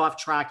got off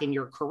track in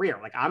your career.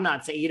 Like, I'm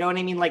not saying, you know what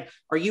I mean? Like,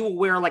 are you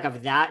aware like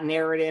of that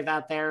narrative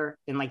out there?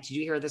 And like, did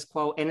you hear this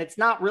quote? And it's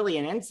not really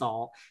an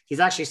insult. He's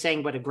actually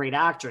saying what a great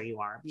actor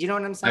you are. You know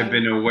what I'm saying? I've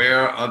been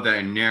aware of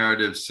that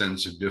narrative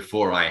since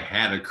before I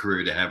had a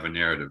career to have a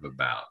narrative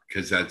about,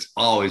 because that's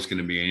always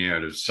going to be a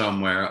narrative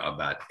somewhere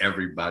about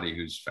everybody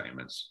who's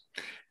famous.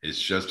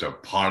 It's just a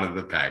part of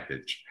the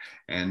package.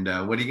 And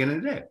what are you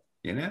going to do?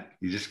 You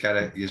just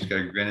gotta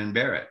grin and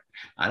bear it.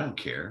 I don't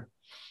care.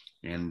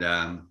 And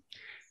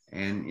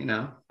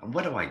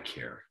what do I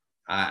care?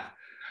 I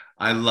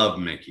love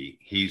Mickey.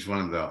 He's one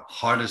of the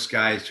hardest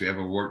guys to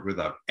ever work with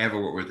I've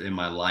ever worked with in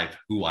my life,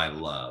 who I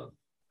love.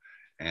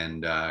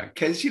 And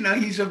because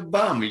he's a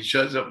bum. He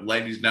shows up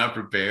late, he's not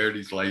prepared.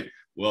 He's like,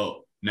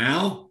 well,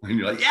 now? And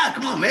you're like, yeah,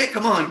 come on, man,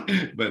 come on.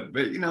 But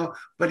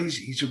but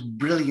he's a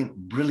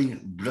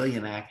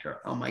brilliant actor.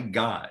 Oh my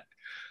God.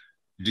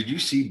 Did you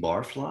see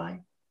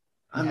Barfly?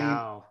 I mean,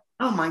 No.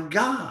 oh my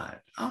God.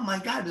 Oh my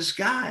God.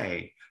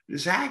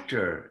 This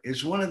actor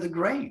is one of the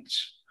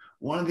greats,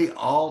 one of the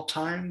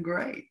all-time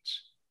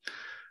greats.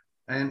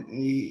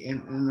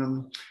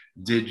 And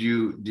did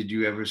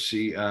you ever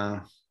see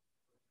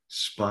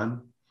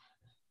Spun?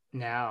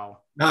 No.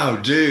 No,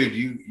 dude,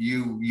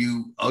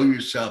 you owe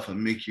yourself a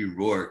Mickey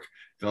Rourke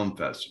Film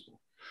Festival.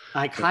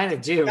 I kind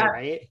of do,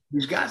 right?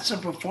 He's got some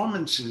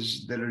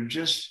performances that are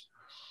just,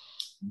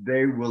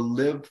 they will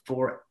live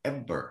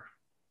forever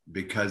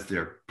because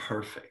they're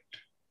perfect.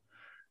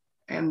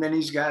 And then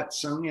he's got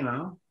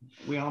some,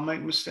 we all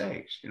make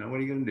mistakes. What are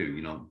you going to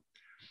do?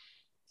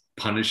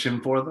 Punish him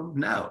for them?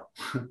 No,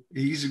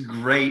 he's a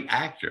great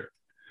actor.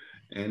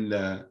 And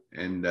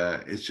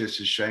it's just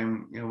a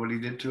shame, what he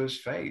did to his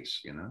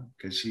face,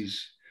 because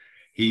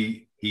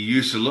he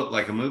used to look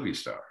like a movie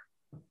star.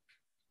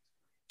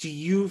 Do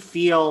you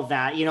feel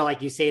that,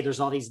 like you say, there's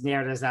all these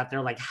narratives out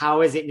there, like,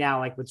 how is it now,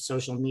 like with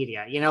social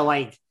media,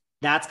 like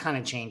that's kind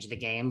of changed the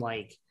game.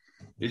 Like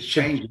it's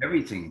changed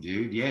everything,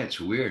 dude. Yeah, it's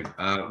weird.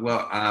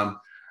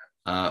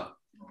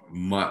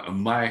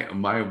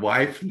 My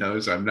wife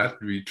knows I'm not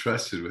to be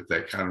trusted with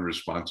that kind of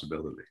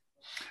responsibility.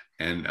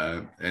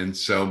 And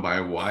so my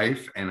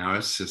wife and our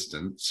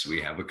assistants,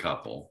 we have a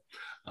couple,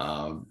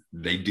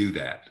 they do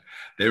that.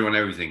 They run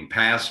everything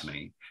past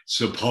me.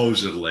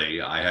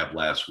 Supposedly I have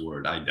last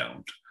word. I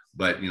don't,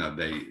 but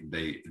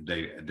they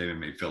make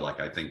me feel like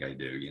I think I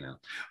do,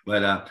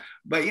 but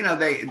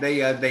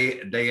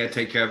they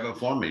take care of it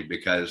for me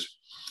because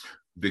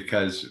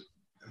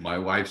my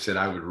wife said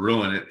I would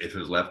ruin it if it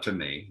was left to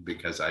me,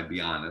 because I'd be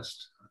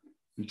honest.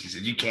 And she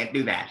said, you can't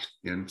do that.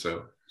 And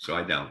so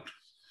I don't.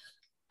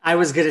 I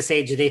was going to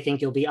say, do they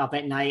think you'll be up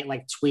at night,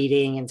 like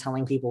tweeting and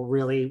telling people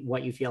really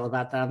what you feel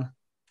about them?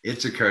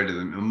 It's occurred to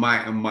them.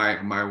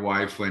 My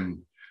wife,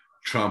 when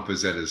Trump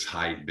was at his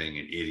height, being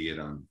an idiot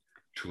on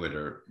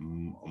Twitter,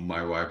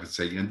 my wife would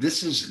say,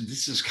 this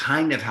is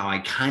kind of how I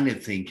kind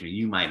of think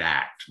you might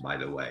act, by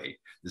the way.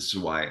 This is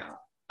why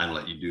I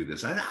let you do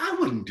this. I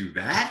wouldn't do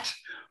that.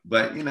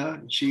 But,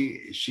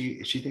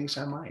 she thinks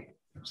I might.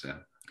 So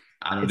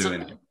I don't do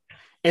anything.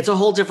 It's a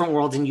whole different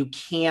world, and you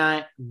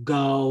can't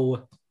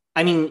go.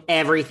 I mean,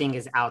 everything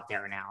is out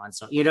there now. And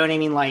so, you know what I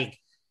mean? Like,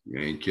 you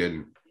ain't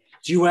kidding.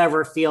 Do you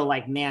ever feel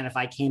like, man, if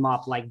I came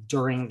up like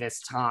during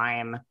this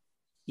time,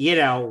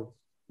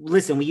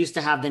 listen, we used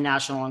to have the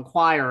National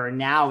Enquirer.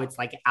 Now it's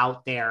like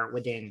out there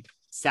within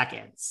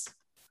seconds.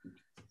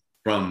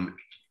 From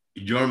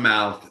your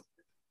mouth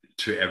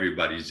to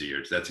everybody's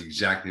ears. That's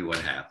exactly what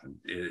happened.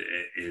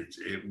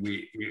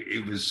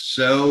 It was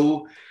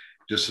so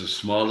just a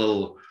small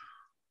little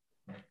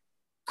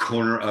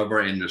corner of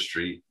our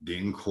industry, the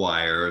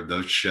Enquirer,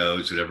 those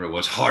shows, whatever it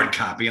was, hard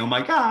copy. Oh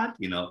my God,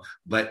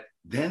 but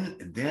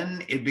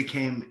then it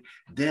became,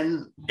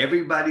 then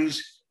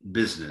everybody's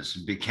business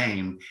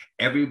became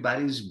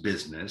everybody's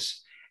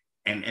business,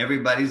 and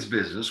everybody's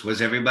business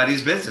was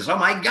everybody's business. Oh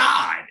my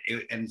God.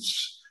 And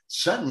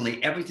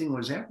suddenly everything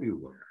was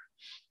everywhere,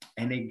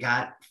 and it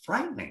got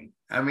frightening.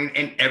 I mean,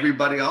 and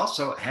everybody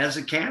also has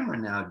a camera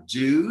now,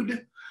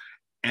 dude,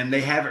 and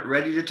they have it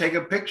ready to take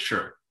a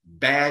picture.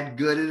 Bad,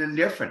 good, and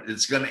indifferent.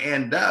 It's going to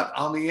end up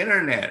on the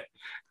internet,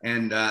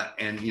 and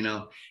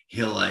he'll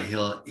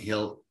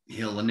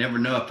never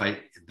know if I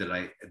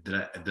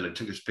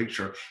took his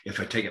picture.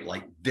 If I take it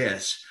like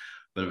this,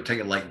 but if I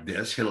take it like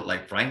this, he'll look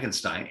like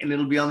Frankenstein, and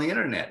it'll be on the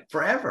internet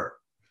forever.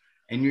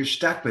 And you're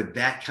stuck with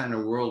that kind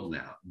of world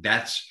now.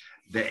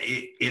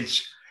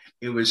 It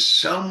was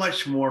so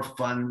much more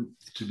fun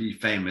to be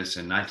famous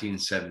in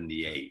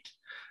 1978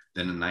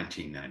 than in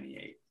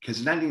 1998, because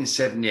in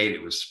 1978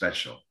 it was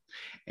special.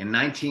 In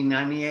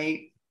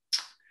 1998,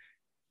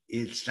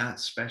 it's not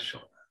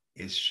special.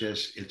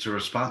 It's a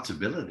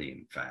responsibility.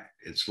 In fact,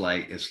 it's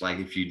like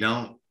if you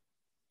don't,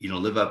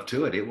 live up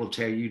to it, it will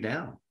tear you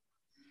down.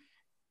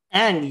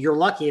 And you're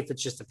lucky if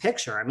it's just a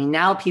picture. I mean,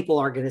 now people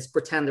are going to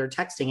pretend they're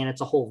texting and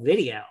it's a whole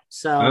video.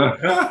 So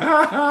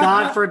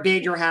God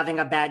forbid you're having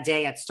a bad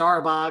day at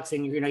Starbucks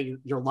and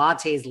your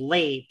latte's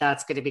late.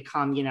 That's going to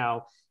become,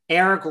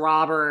 Eric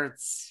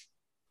Roberts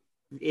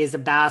is a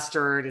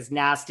bastard, is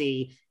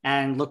nasty,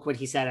 and look what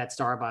he said at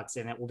Starbucks,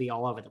 and it will be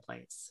all over the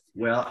place.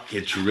 Well,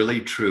 it's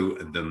really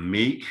true. The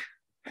meek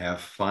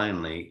have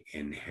finally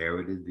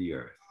inherited the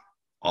earth,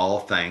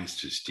 all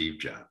thanks to Steve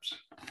Jobs.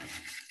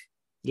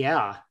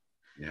 Yeah.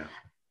 Yeah.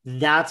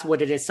 That's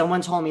what it is.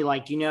 Someone told me,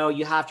 like,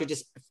 you have to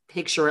just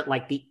picture it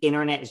like the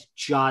internet is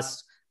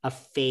just a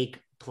fake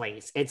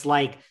place. It's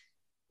like,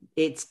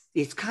 it's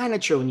kind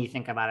of true when you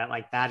think about it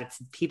like that. It's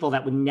people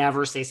that would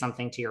never say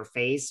something to your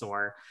face,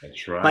 or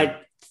that's right.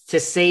 But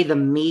to say the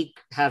meek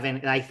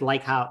haven't, I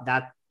like how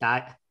that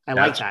I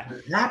like that.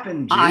 What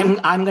happened, dude.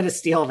 I'm going to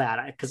steal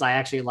that because I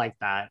actually like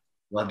that.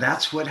 Well,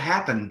 that's what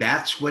happened.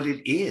 That's what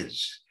it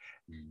is.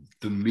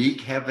 The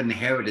meek have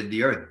inherited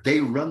the earth. They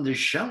run the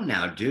show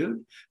now,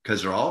 dude,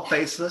 because they're all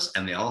faceless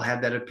and they all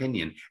have that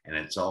opinion, and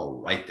it's all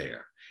right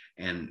there.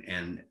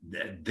 and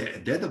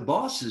they're the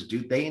bosses,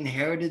 dude. They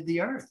inherited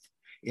the earth.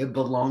 It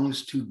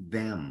belongs to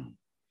them.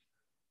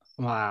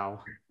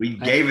 Wow. We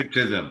gave it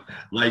to them.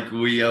 Like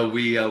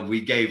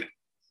we gave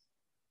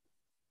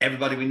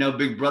everybody we know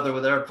Big Brother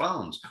with our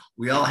phones.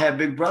 We all have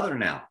Big Brother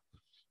now.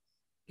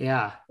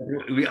 Yeah.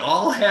 We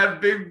all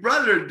have Big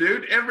Brother,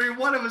 dude. Every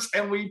one of us,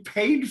 and we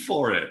paid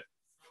for it.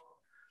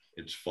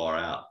 It's far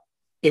out.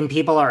 And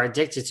people are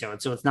addicted to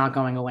it, so it's not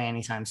going away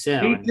anytime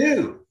soon.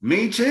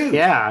 Me too.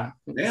 Yeah.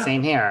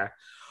 Same here.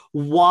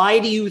 Why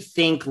do you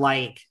think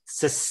like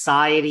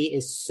society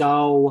is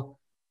so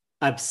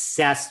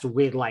obsessed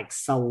with like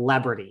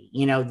celebrity?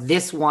 You know,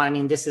 this one, I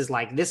mean, this is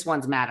like, this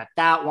one's mad at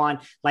that one.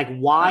 Like,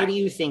 why do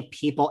you think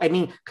people, I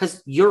mean,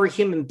 because you're a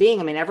human being.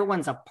 I mean,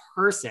 everyone's a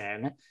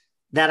person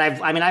that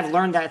I've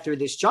learned that through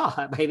this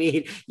job. I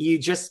mean, you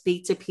just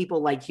speak to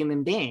people like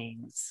human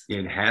beings.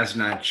 It has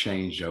not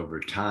changed over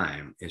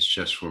time. It's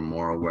just we're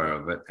more aware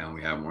of it and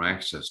we have more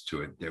access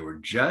to it. There were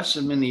just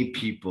as many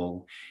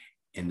people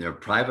in their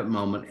private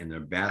moment, in their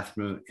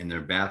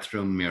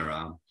bathroom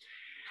mirror,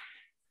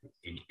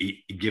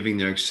 giving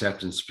their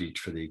acceptance speech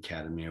for the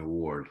Academy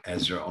Award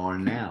as there are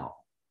now.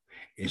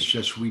 It's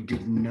just we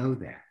didn't know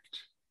that.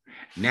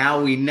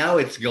 Now we know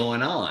it's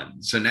going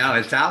on. So now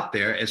it's out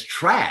there as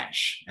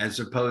trash as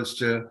opposed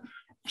to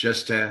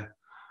just another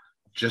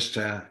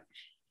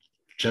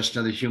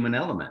human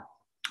element.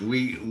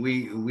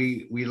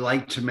 We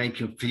like to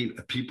make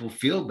people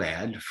feel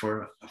bad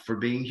for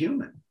being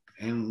human,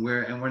 and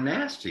we're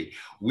nasty.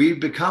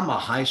 We've become a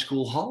high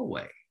school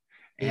hallway.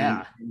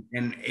 And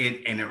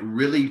it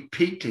really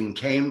peaked and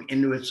came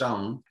into its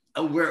own.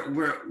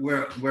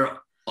 We're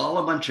all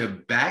a bunch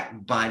of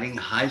backbiting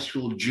high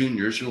school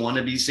juniors who want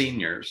to be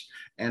seniors,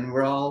 and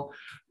we're all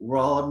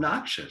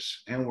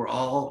obnoxious, and we're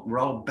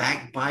all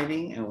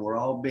backbiting, and we're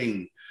all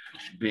being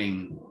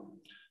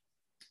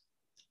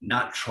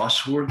not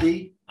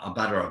trustworthy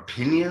about our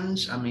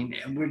opinions. I mean,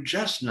 we're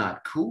just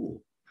not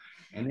cool,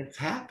 and it's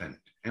happened.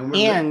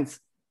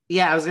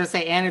 Yeah, I was going to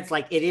say, and it's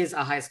like, it is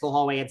a high school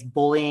hallway. It's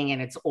bullying,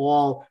 and it's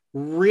all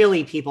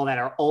really people that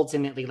are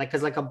ultimately like,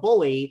 because like a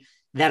bully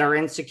that are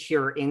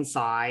insecure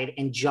inside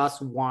and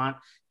just want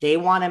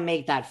to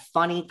make that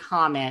funny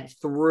comment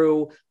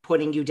through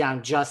putting you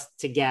down just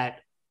to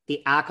get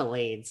the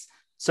accolades.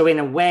 So in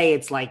a way,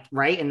 it's like,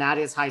 right. And that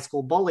is high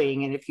school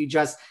bullying. And if you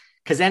just,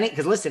 because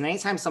listen,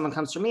 anytime someone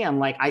comes to me, I'm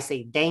like, I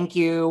say, thank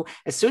you.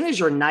 As soon as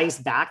you're nice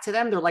back to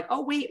them, they're like,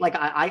 oh, wait, like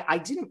I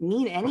didn't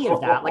mean any of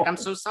that. Like, I'm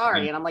so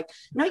sorry. And I'm like,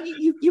 no,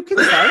 you can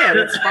say it.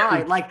 It's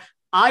fine. Like,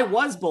 I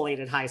was bullied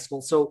in high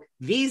school. So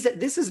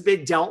this has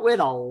been dealt with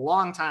a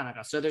long time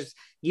ago. So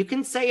you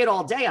can say it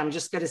all day. I'm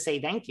just going to say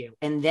thank you.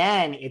 And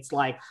then it's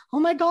like, oh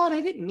my God,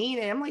 I didn't mean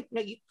it. I'm like,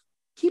 no, you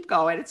keep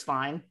going. It's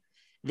fine.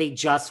 They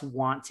just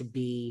want to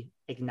be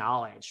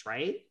acknowledged,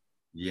 right?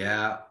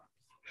 Yeah.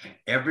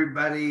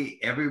 Everybody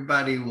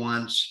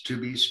wants to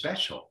be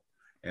special.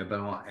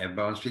 Everybody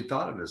wants to be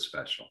thought of as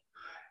special.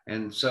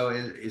 And so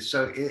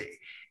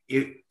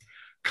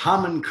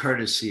common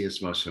courtesy is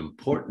the most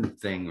important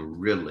thing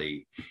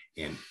really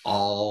in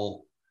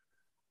all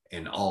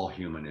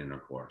human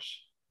intercourse.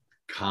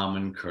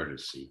 Common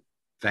courtesy.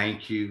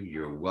 Thank you.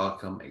 You're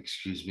welcome.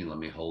 Excuse me. Let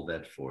me hold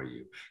that for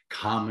you.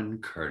 Common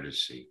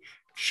courtesy.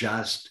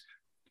 Just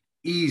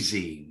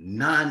easy,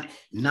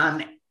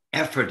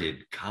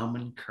 non-efforted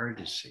common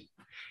courtesy.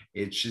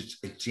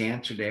 It's the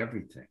answer to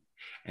everything.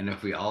 And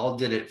if we all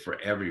did it for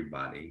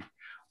everybody,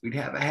 we'd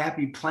have a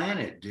happy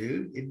planet,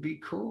 dude. It'd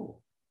be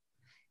cool.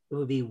 It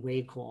would be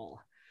way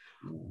cool.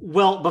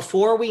 Well,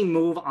 before we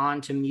move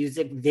on to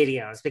music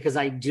videos, because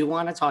I do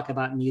want to talk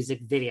about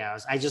music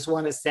videos, I just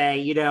want to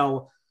say,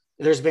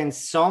 there's been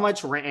so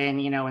much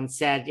written, and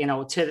said,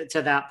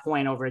 to that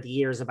point over the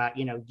years about,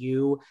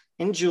 you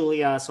and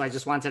Julia. So I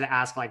just wanted to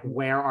ask, like,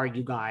 where are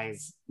you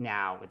guys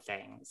now with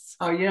things?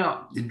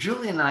 Oh,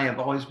 Julia and I have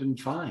always been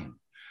fine.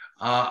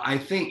 I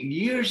think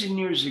years and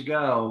years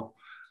ago,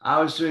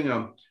 I was doing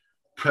a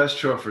press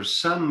tour for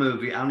some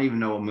movie. I don't even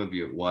know what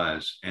movie it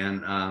was.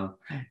 And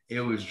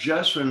it was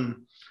just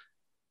when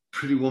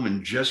Pretty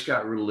Woman just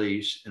got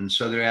released. And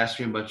so they're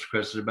asking a bunch of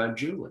questions about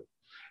Julie.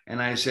 And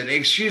I said,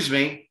 excuse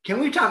me, can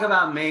we talk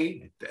about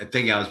me? I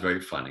think I was very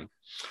funny.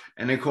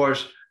 And of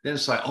course, then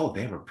it's like, oh,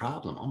 they have a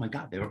problem. Oh my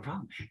God, they have a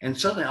problem. And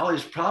suddenly all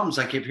these problems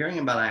I keep hearing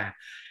about I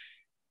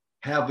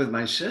have with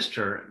my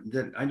sister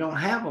that I don't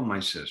have with my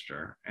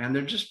sister. And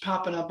they're just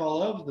popping up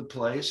all over the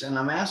place. And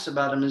I'm asked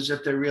about them as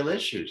if they're real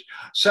issues.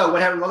 So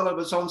what happened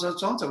with so-and-so,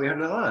 so-and-so? We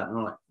heard a lot. And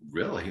I'm like,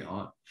 really?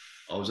 Oh,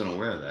 I wasn't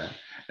aware of that.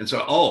 And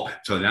so,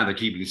 so now they're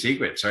keeping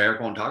secret. So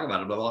Eric won't talk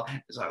about it, blah, blah, blah.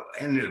 It's like,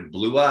 and it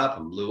blew up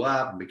and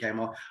became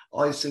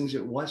all these things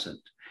it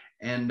wasn't.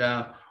 And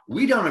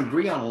we don't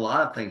agree on a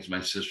lot of things,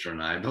 my sister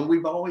and I, but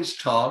we've always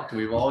talked,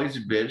 we've always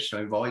bitched,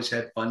 and we've always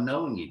had fun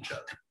knowing each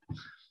other.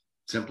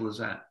 Simple as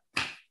that.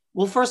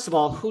 Well, first of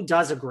all, who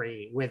does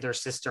agree with their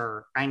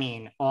sister? I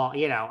mean,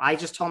 I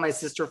just told my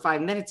sister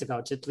 5 minutes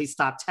ago to please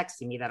stop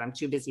texting me that I'm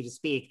too busy to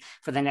speak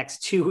for the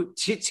next two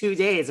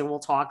days, and we'll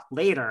talk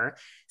later.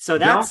 So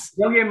don't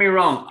get me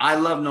wrong. I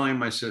love knowing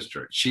my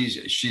sister. She's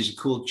a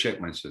cool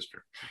chick, my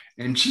sister,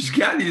 and she's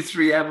got these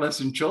 3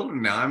 adolescent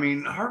children now. I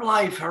mean, her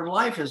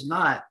life is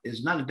not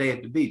a day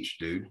at the beach,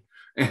 dude.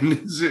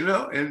 And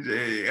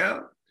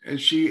and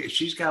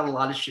she's got a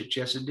lot of shit she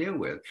has to deal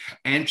with,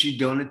 and she's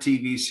doing a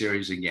TV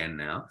series again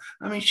now.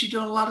 I mean, she's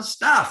doing a lot of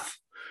stuff,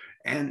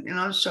 and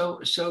so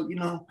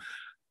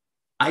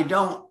I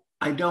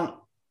don't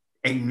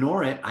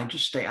ignore it. I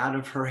just stay out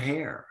of her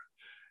hair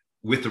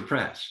with the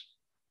press.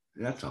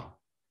 That's all.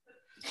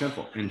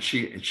 Simple. And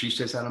she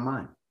stays out of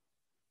mine.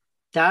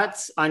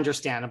 That's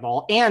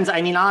understandable. And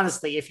I mean,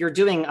 honestly, if you're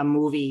doing a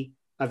movie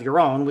of your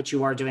own, which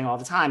you are doing all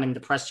the time, and the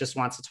press just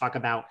wants to talk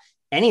about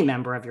any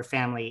member of your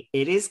family,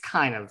 it is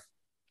kind of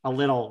a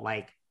little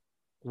like,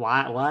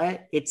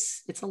 what?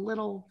 It's a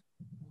little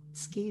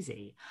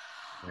skeezy.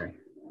 Right.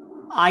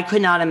 I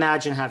could not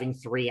imagine having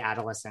 3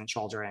 adolescent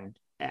children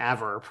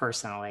ever,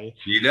 personally.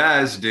 She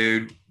does,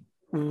 dude.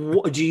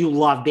 Do you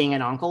love being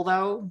an uncle,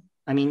 though?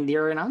 I mean,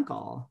 you're an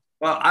uncle.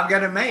 Well, I've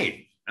got it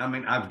made. And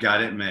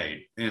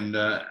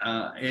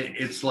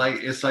it's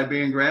like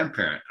being a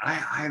grandparent.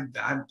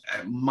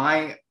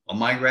 My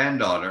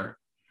granddaughter,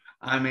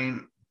 I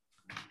mean,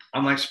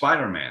 I'm like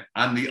Spider-Man.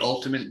 I'm the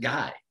ultimate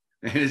guy,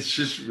 and it's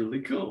just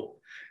really cool.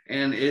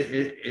 And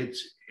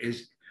it's the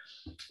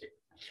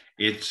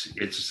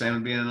same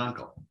as being an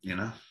uncle,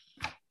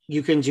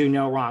 You can do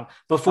no wrong.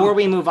 Before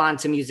we move on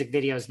to music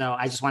videos, though,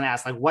 I just want to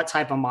ask, like, what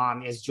type of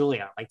mom is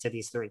Julia, like, to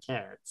these 3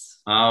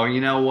 kids? Oh,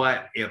 you know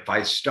what? If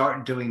I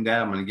start doing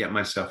that, I'm going to get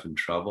myself in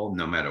trouble,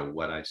 no matter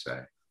what I say.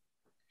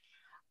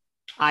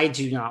 I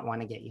do not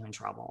want to get you in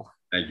trouble.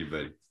 Thank you,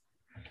 buddy.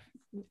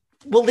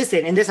 Well,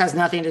 listen, and this has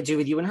nothing to do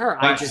with you and her.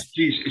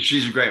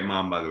 She's a great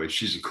mom, by the way.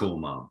 She's a cool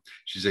mom.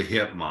 She's a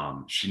hip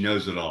mom. She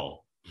knows it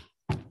all.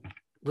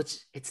 Which,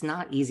 it's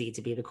not easy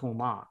to be the cool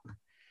mom.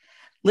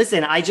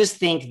 Listen, I just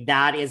think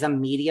that is a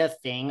media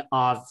thing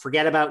of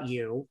forget about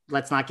you.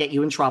 Let's not get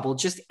you in trouble.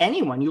 Just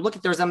anyone. You look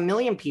at, there's a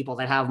million people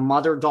that have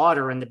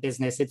mother-daughter in the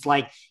business. It's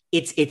like,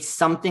 it's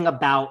something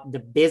about the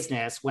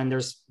business when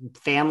there's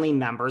family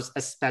members,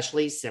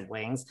 especially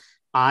siblings.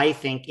 I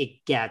think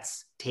it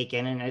gets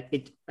taken in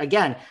it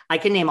again, I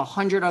can name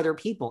 100 other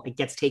people. It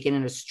gets taken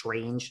in a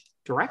strange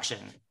direction.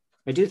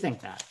 I do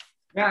think that.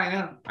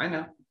 Yeah, I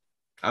know.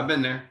 I've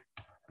been there.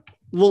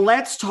 Well,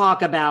 let's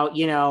talk about,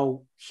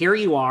 here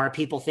you are.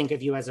 People think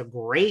of you as a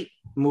great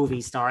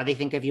movie star. They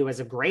think of you as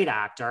a great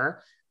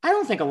actor. I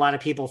don't think a lot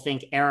of people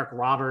think Eric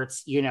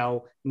Roberts,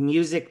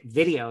 music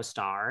video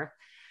star.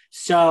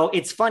 So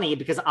it's funny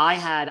because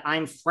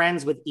I'm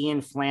friends with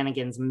Ian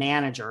Flanagan's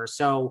manager.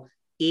 So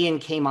Ian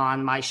came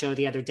on my show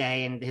the other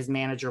day and his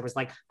manager was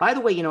like, by the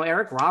way,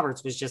 Eric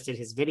Roberts was just in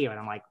his video. And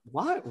I'm like,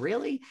 what,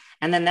 really?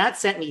 And then that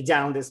sent me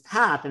down this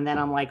path. And then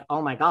I'm like,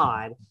 oh my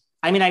God.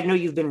 I mean, I know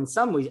you've been in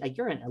some movies. Like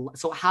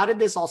so how did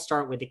this all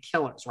start with The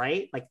Killers,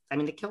 right? Like, I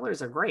mean, The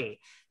Killers are great.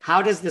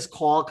 How does this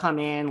call come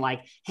in?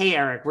 Like, hey,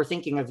 Eric, we're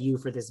thinking of you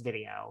for this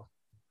video.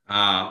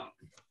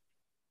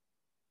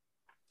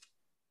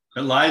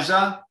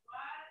 Eliza,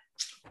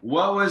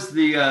 what was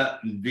the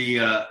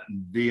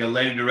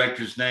lady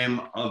director's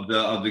name of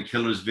the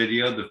Killers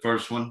video, the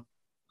first one?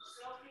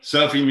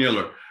 Sophie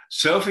Mueller.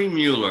 Sophie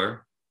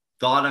Mueller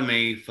thought of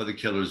me for the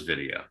Killers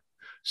video.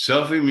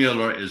 Sophie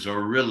Mueller is a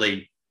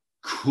really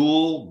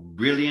cool,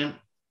 brilliant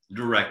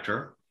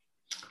director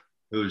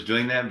who was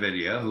doing that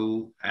video,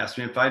 who asked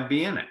me if I'd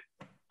be in it.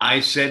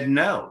 I said,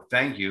 no,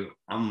 thank you.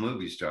 I'm a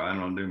movie star. I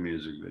don't do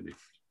music videos.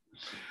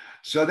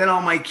 So then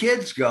all my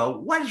kids go,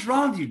 what is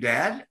wrong with you,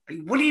 Dad?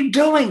 What are you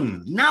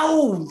doing?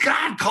 No,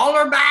 God, call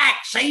her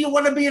back. Say you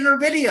want to be in her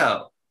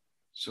video.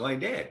 So I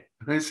did.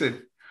 I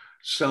said,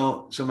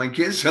 so my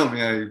kids told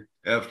me I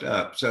effed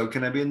up. So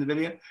can I be in the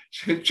video?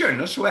 She said, sure,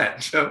 no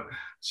sweat.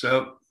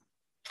 So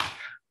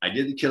I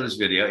did the Killers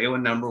video. It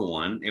went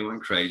 #1. It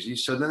went crazy.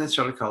 So then they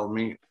started calling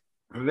me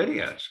for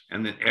videos.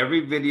 And then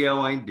every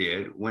video I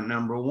did went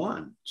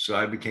 #1. So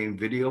I became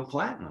video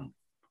platinum.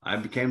 I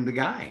became the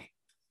guy.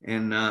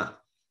 And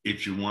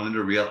if you wanted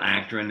a real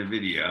actor in the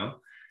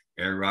video,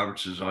 Eric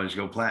Roberts is always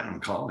go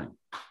platinum, call him.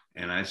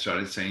 And I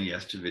started saying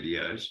yes to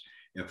videos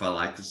if I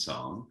liked the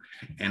song.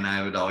 And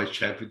I would always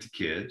check with the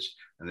kids.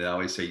 And they'd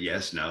always say,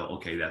 yes, no,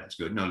 okay, that's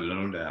good. No,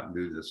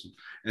 do this.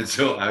 And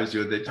so I was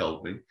doing what they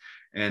told me.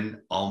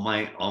 And all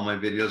my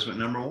videos went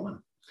 #1.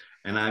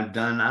 And I've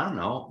done, I don't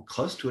know,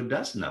 close to a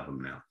dozen of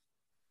them now.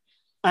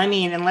 I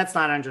mean, and let's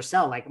not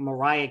undersell, like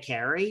Mariah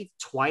Carey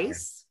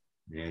twice.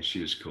 Yeah,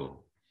 she was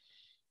cool.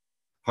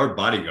 Her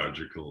bodyguards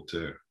are cool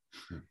too.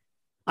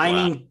 I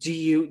mean, do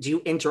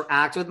you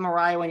interact with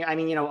Mariah when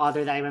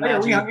other than I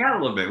imagine? We hung out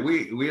a little bit.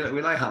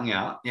 We like hung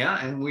out,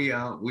 yeah, and we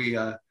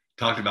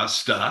talked about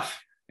stuff.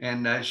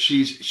 And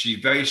she's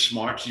very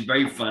smart. She's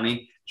very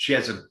funny. She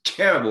has a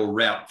terrible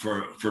rep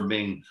for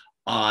being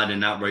odd and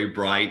not very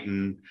bright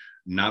and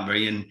not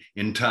very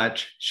in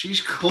touch.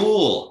 She's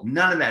cool.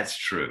 None of that's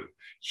true.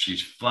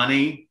 She's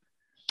funny.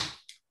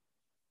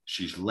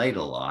 She's late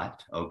a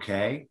lot.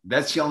 Okay.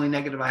 That's the only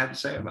negative I have to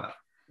say about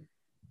it.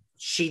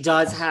 She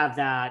does have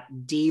that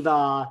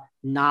diva,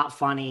 not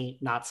funny,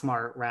 not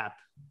smart rep.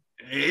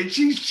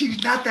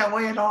 She's not that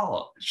way at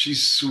all.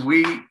 She's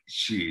sweet.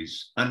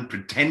 She's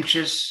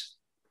unpretentious.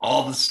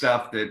 All the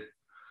stuff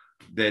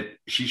that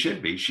she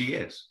should be. She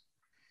is.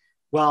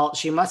 Well,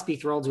 she must be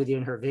thrilled with you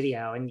in her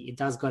video, and it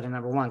does go to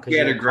number one because She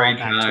had a great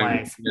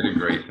time. She had a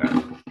great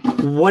time.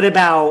 What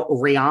about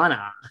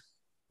Rihanna?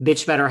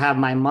 Bitch better have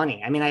my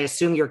money. I mean, I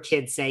assume your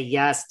kids say,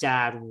 yes,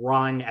 dad,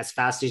 run as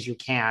fast as you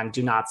can.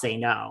 Do not say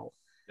no.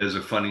 There's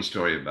a funny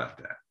story about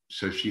that.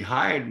 So she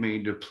hired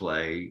me to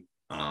play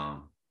her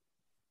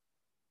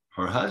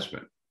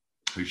husband,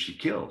 who she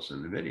kills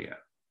in the video.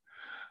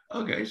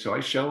 Okay, so I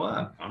show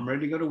up. I'm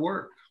ready to go to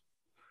work.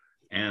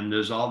 And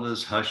there's all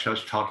this hush,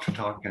 hush, talk,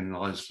 and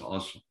all this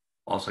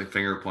also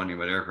finger pointing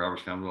about Eric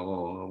Roberts kind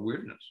of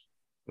weirdness.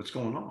 What's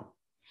going on?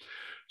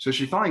 So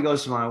she finally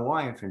goes to my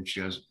wife and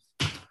she goes,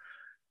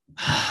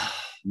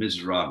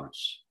 Mrs.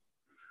 Roberts,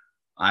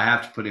 I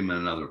have to put him in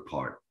another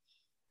part.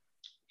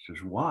 She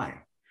says,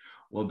 why?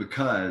 Well,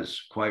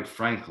 because quite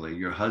frankly,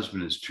 your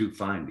husband is too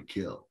fine to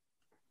kill.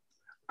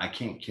 I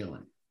can't kill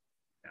him.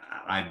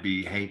 I'd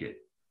be hated.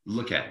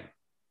 Look at him.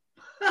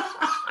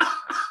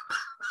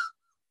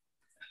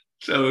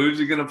 So who's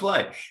he going to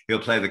play? He'll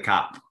play the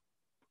cop.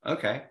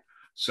 Okay.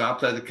 So I'll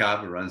play the cop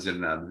who runs in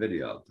and out of the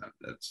video all the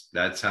time.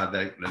 That's how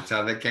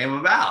that came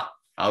about.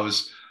 I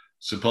was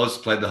supposed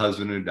to play the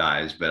husband who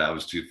dies, but I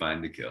was too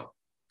fine to kill.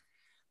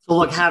 So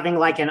look, having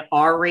like an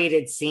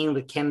R-rated scene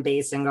with Kim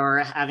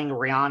Basinger, having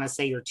Rihanna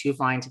say you're too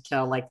fine to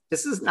kill, like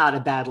this is not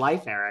a bad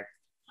life, Eric.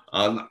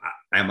 Am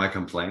I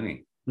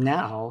complaining?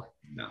 No.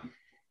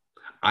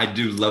 I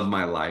do love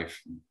my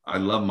life. I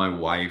love my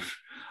wife.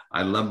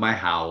 I love my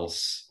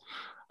house.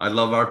 I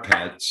love our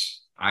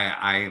pets.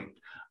 I'm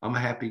a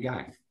happy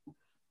guy.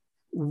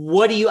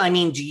 What do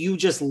you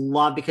just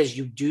love because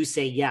you do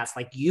say yes,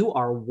 like you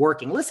are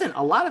working. Listen,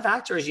 a lot of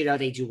actors,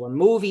 they do a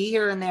movie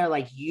here and there,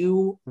 like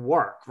you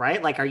work,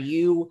 right? Like, do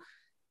you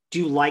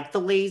like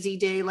the lazy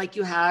day like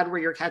you had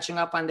where you're catching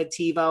up on the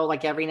TiVo,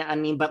 like every now,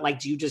 but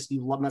like, you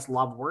must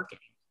love working?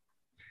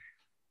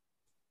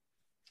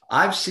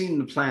 I've seen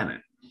the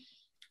planet.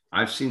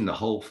 I've seen the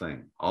whole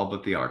thing, all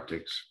but the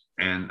Arctics.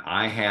 And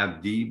I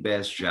have the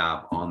best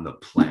job on the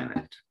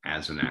planet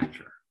as an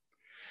actor.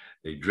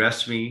 They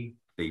dress me,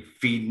 they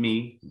feed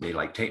me, they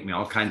like take me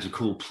all kinds of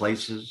cool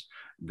places.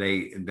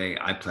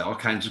 I play all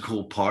kinds of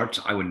cool parts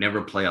I would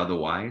never play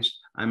otherwise.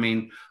 I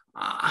mean,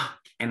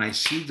 and I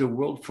see the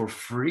world for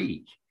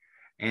free.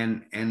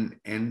 And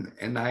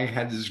I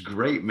had this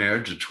great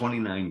marriage of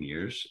 29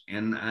 years.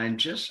 And I'm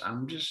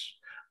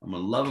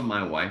in love with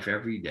my wife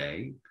every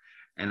day.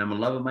 And I'm in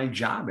love with my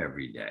job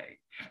every day.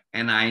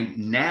 And I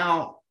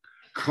now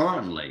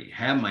currently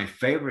have my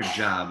favorite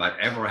job I've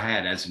ever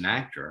had as an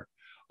actor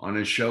on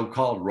a show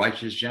called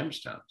Righteous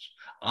Gemstones.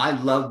 I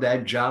love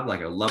that job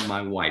like I love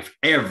my wife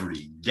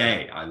every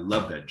day. I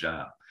love that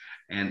job.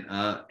 And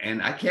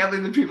I can't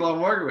believe the people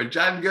I'm working with.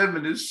 John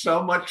Goodman is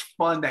so much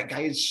fun. That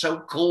guy is so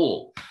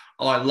cool.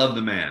 Oh, I love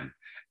the man.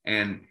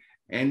 And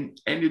Danny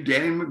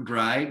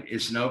McBride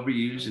is an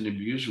overused and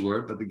abused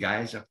word, but the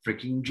guy is a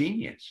freaking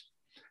genius.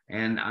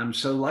 And I'm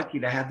so lucky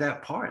to have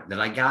that part that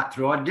I got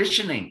through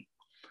auditioning.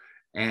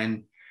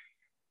 And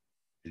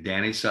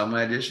Danny saw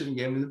my audition and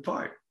gave me the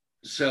part.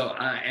 So,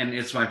 and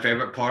it's my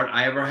favorite part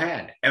I ever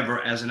had,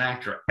 ever as an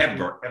actor,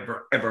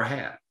 ever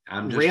had.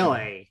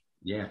 Really?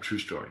 Yeah, true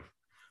story.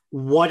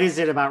 What is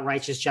it about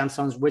Righteous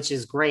Gemstones, which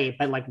is great,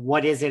 but like,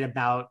 what is it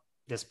about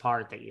this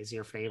part that is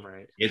your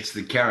favorite? It's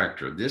the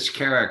character. This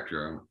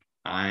character,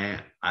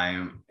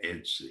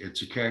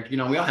 it's a character.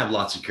 We all have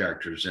lots of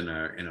characters in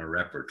our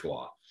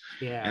repertoire.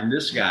 Yeah. And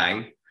this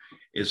guy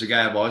is a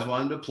guy I've always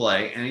wanted to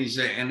play, and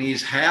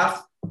he's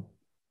half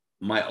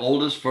my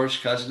oldest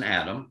first cousin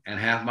Adam and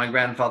half my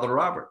grandfather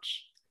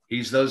Roberts.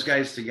 He's those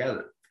guys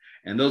together,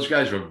 and those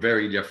guys were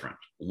very different.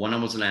 One of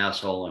them was an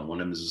asshole, and one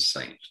of them is a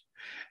saint.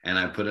 And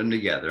I put them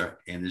together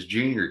in this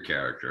junior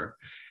character,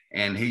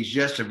 and he's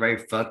just a very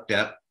fucked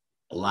up,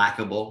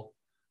 likable,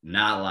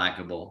 not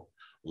likable,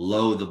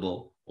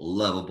 loathable,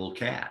 lovable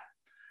cat,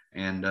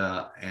 and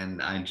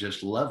I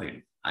just love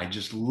him. I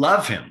just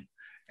love him.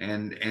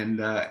 And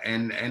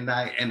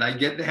I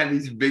get to have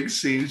these big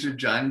scenes with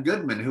John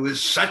Goodman, who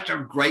is such a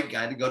great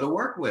guy to go to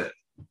work with.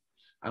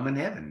 I'm in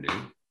heaven, dude.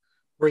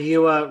 Were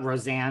you a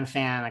Roseanne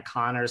fan, a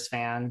Connors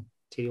fan?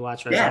 Did you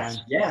watch Roseanne?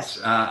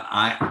 Yes.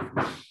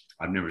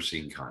 I've never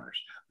seen Connors,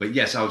 but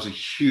yes, I was a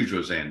huge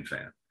Roseanne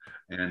fan,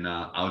 and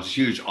I was a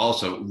huge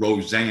also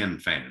Roseanne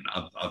fan,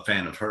 a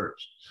fan of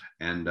hers.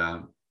 And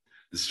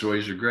the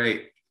stories are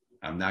great.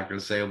 I'm not going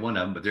to say one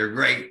of them, but they're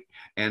great.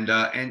 And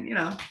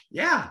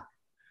yeah.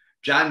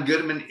 John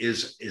Goodman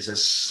is a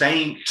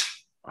saint.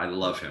 I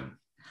love him.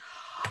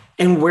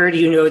 And where do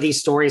you know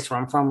these stories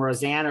from? From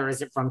Roseanne, or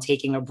is it from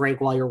taking a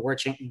break while you're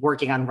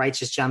working on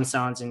Righteous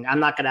Gemstones? And I'm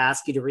not going to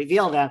ask you to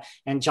reveal them.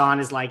 And John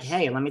is like,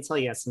 hey, let me tell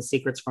you some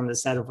secrets from the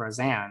set of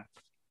Roseanne.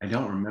 I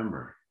don't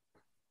remember.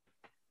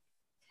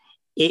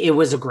 It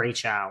was a great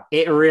show.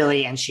 It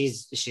really, and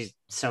she's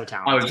so Oh, it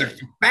was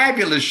talented. a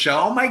fabulous show.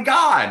 Oh my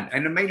God.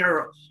 And it made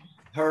her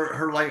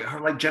like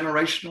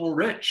generational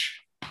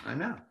rich. I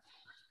know.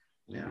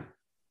 Yeah.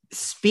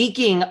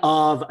 Speaking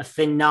of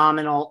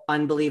phenomenal,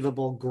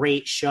 unbelievable,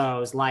 great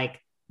shows, like,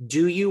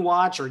 do you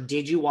watch or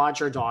did you watch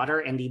your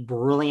daughter in the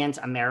brilliant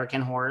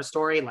American Horror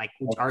Story? Like,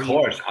 Of are you?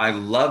 course. I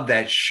love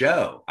that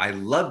show. I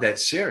love that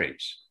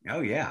series.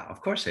 Oh yeah,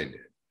 of course I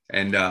did.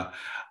 And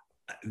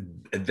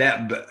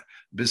that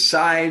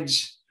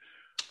besides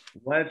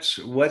what's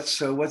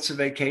the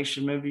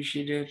vacation movie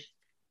she did?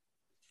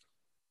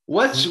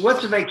 What's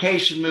the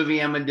vacation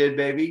movie Emma did,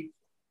 baby?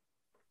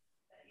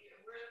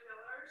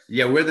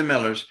 Yeah, We're the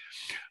Millers.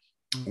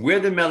 We're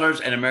the Millers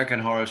and American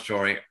Horror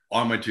Story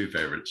are my two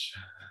favorites.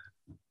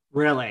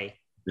 Really?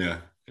 Yeah,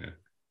 yeah.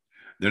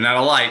 They're not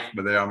alike,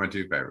 but they are my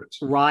two favorites.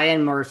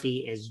 Ryan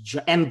Murphy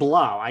and Blow.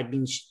 I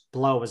mean,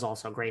 Blow was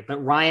also great, but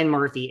Ryan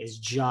Murphy is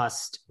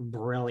just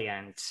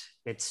brilliant.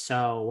 It's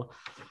so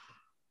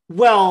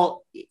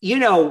well,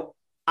 you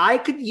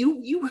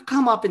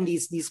come up in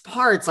these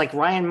parts like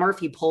Ryan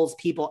Murphy pulls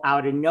people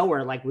out of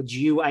nowhere. Like, would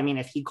you? I mean,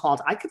 if he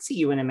called, I could see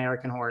you in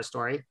American Horror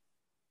Story.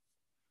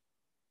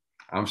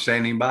 I'm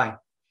standing by.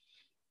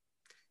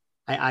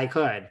 I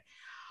could,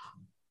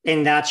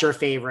 and that's your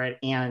favorite.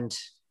 And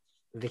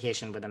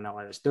Vacation with the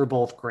Millers. They're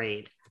both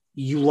great.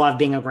 You love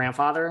being a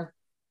grandfather.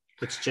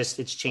 It's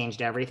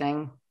changed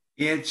everything.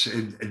 It's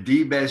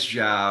the best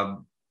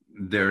job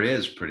there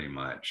is, pretty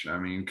much. I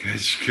mean,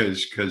 because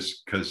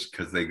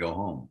they go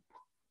home.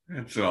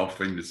 It's an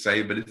awful thing to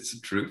say, but it's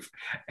the truth,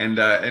 and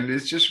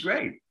it's just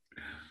great.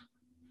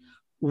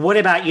 What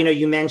about,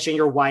 you mentioned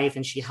your wife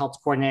and she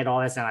helped coordinate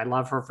all this, and I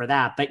love her for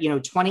that. But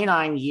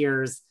 29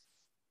 years.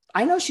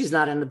 I know she's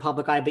not in the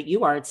public eye, but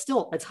you are. It's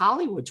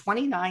Hollywood.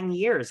 29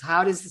 years.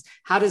 How does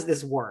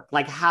this work?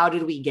 Like, how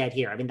did we get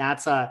here? I mean,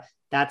 that's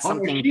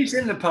something. She's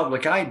in the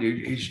public eye,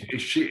 dude.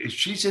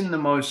 She's in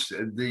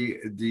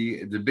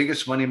the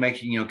biggest money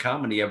making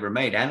comedy ever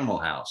made, Animal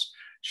House.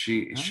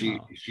 She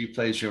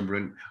plays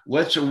your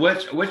what's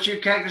your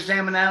character's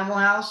name in Animal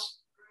House?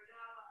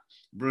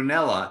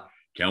 Brunella.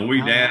 Can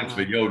we dance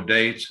for your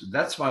dates?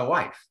 That's my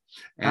wife.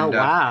 And,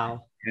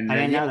 wow. And I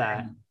didn't know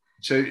that.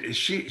 So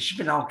she's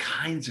been in all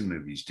kinds of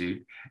movies,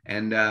 dude.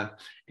 And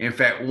in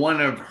fact,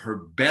 one of her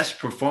best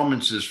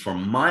performances for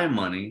my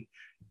money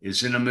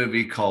is in a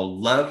movie called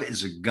Love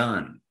is a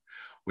Gun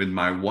with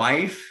my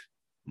wife,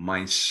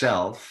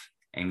 myself,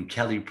 and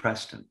Kelly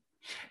Preston.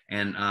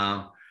 And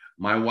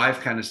my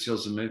wife kind of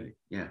steals the movie.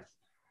 Yeah.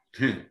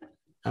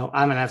 Oh,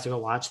 I'm going to have to go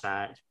watch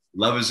that.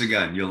 Love is a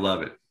Gun. You'll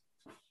love it.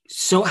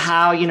 So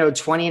how,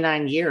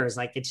 29 years,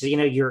 like it's,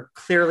 you're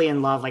clearly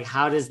in love. Like,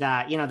 how does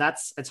that,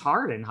 it's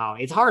hard in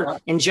Hollywood. It's hard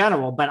in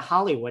general, but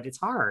Hollywood, it's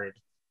hard.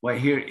 Well,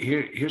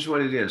 here's what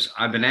it is.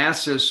 I've been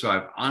asked this, so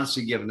I've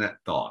honestly given that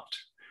thought.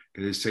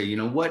 Because they say,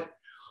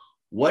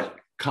 what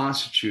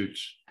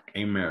constitutes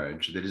a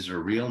marriage that is a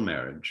real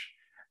marriage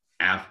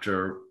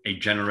after a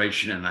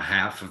generation and a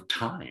half of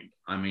time?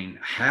 I mean,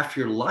 half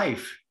your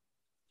life,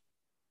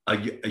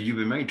 you've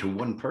been married to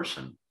one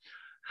person.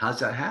 How's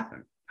that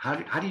happen? How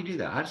do you do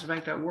that? How does it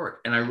make that work?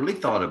 And I really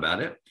thought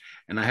about it,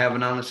 and I have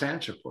an honest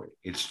answer for you.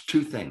 It's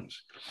two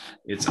things.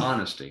 It's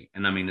honesty.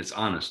 And I mean, it's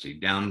honesty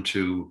down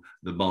to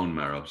the bone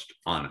marrow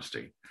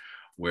honesty,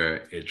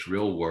 where it's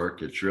real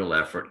work, it's real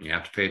effort, and you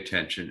have to pay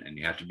attention, and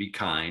you have to be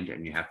kind,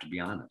 and you have to be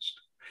honest.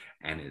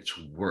 And it's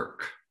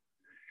work,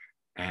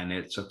 and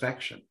it's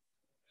affection.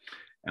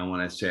 And when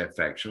I say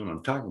affection, what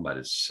I'm talking about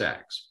is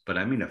sex, but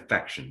I mean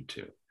affection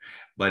too.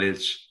 But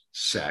it's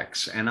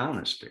sex and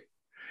honesty.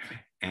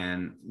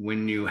 And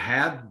when you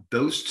have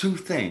those two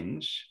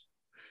things,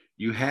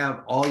 you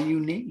have all you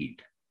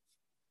need.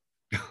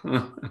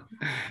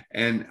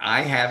 And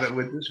I have it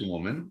with this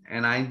woman,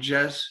 and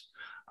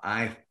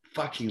I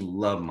fucking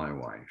love my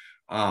wife.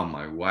 Oh,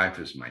 my wife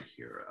is my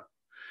hero.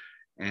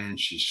 And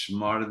she's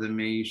smarter than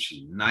me.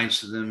 She's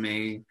nicer than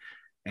me.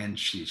 And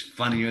she's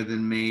funnier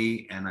than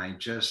me. And I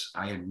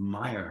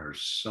admire her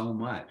so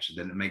much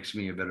that it makes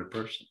me a better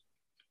person.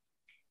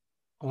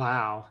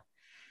 Wow.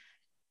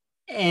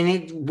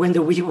 And when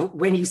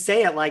you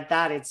say it like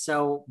that, it's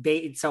so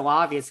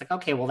obvious. Like,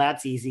 okay, well,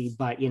 that's easy,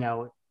 but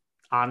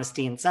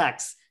honesty and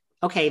sex.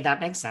 Okay, that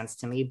makes sense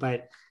to me,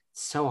 but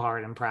it's so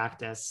hard in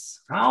practice.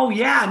 Oh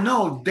yeah,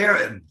 no,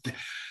 they're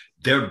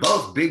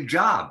both big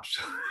jobs,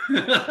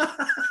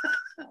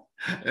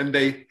 and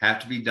they have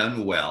to be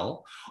done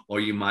well,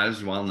 or you might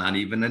as well not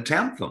even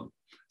attempt them.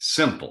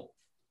 Simple.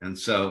 And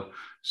so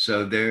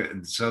they're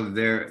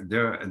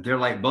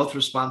like both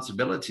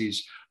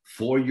responsibilities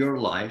for your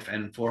life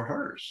and for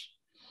hers.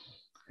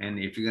 And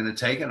if you're going to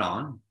take it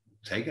on,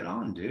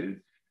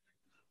 dude.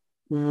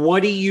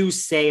 What do you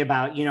say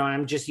about, and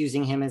I'm just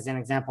using him as an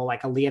example,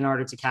 like a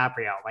Leonardo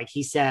DiCaprio, like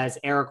he says,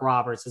 Eric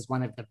Roberts is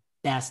one of the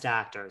best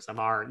actors of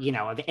our,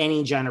 of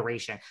any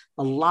generation.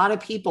 A lot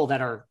of people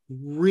that are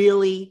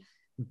really,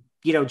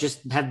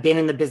 just have been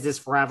in the business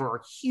forever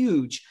or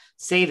huge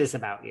say this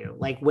about you.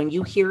 Like, when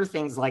you hear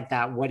things like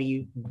that, what do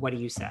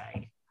you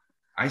say?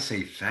 I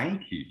say,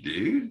 thank you,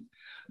 dude.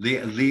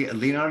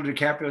 Leonardo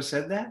DiCaprio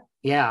said that?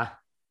 Yeah.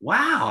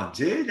 Wow,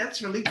 dude,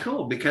 that's really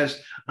cool because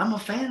I'm a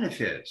fan of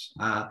his.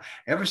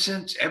 Ever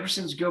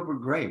since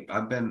Gilbert Grape,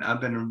 I've been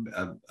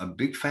a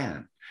big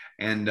fan,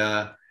 and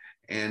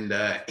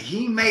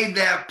he made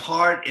that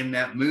part in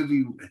that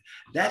movie,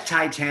 that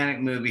Titanic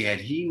movie.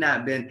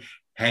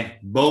 Had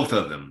both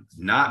of them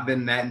not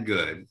been that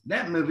good,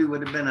 that movie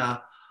would have been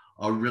a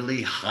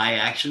really high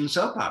action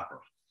soap opera.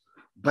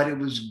 But it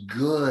was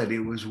good. It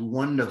was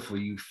wonderful.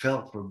 You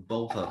felt for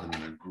both of them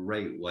in a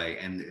great way.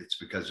 And it's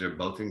because they're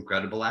both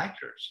incredible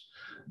actors.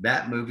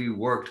 That movie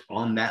worked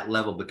on that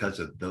level because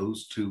of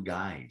those two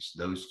guys,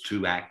 those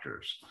two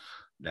actors.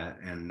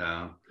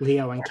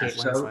 Leo and Kate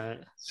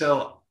Winslet.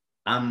 So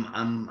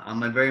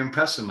I'm very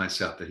impressed with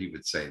myself that he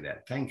would say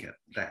that. Thank you.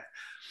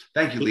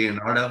 Thank you,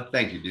 Leonardo.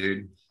 Thank you,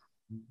 dude.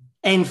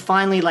 And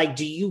finally, like,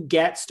 do you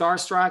get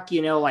starstruck?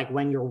 You know, like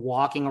when you're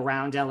walking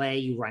around LA,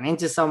 you run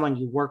into someone,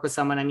 you work with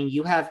someone. I mean,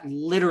 you have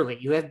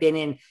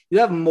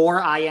more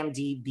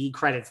IMDb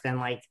credits than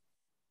like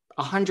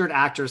 100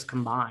 actors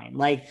combined.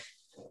 Like,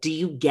 do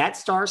you get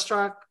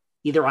starstruck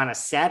either on a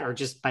set or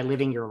just by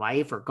living your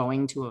life or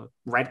going to a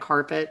red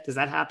carpet? Does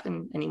that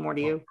happen anymore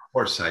to you? Of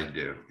course I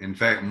do. In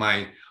fact,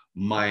 my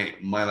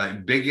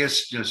like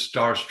biggest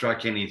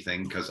starstruck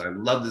anything, because I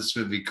love this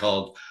movie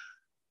called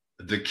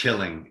The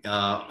Killing.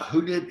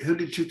 Who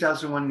did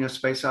 2001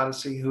 Space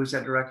Odyssey? Who is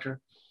that director?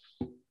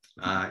 You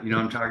know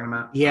what I'm talking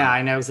about? Yeah,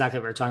 I know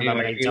exactly what we're talking about,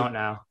 but I don't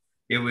know.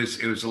 It was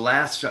the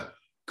last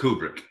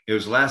Kubrick. It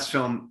was the last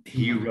film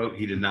he wrote.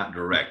 He did not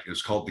direct. It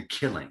was called The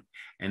Killing,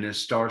 and it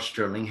stars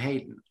Sterling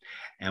Hayden.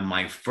 And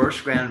my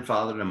first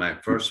grandfather in my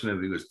first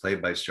movie was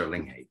played by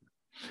Sterling Hayden.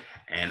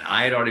 And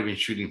I had already been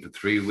shooting for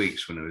 3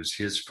 weeks when it was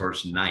his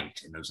first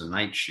night, and it was a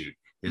night shoot.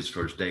 His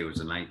first day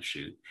was a night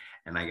shoot.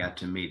 And I got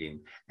to meet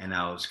him, and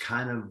I was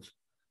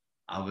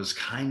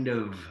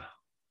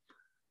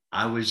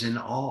in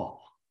awe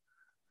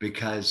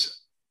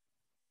because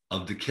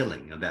of The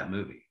Killing, of that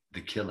movie, The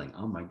Killing.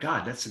 Oh my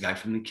God, that's the guy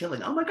from The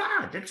Killing. Oh my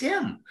God, that's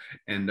him.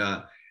 And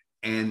I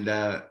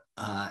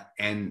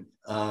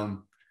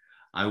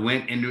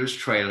went into his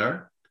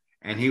trailer,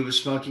 and he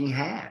was smoking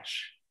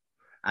hash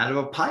out of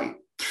a pipe.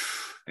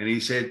 And he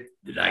said,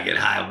 "Did I get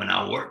high when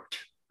I worked?"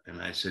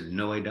 And I said,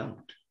 "No, I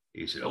don't."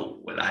 He said, "Oh,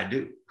 well, I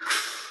do."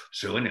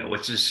 So anyway,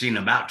 what's this scene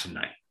about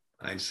tonight?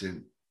 I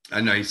said,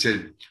 I know. He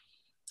said,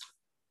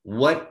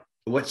 what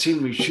scene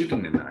are we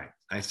shooting tonight?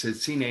 I said,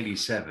 scene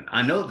 87.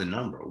 I know the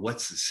number.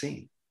 What's the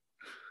scene?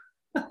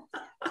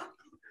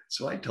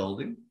 So I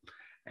told him.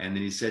 And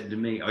then he said to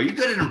me, "Are you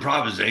good at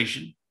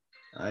improvisation?"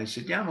 I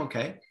said, "Yeah, I'm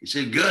okay." He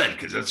said, "Good,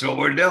 because that's what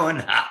we're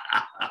doing."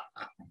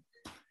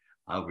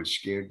 I was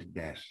scared to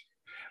death.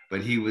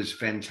 But he was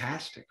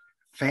fantastic.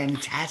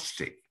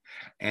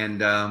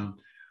 And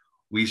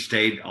we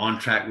stayed on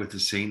track with the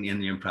scene in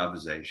the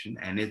improvisation,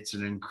 and it's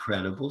an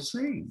incredible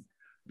scene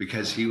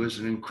because he was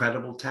an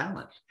incredible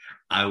talent.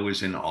 I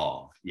was in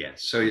awe.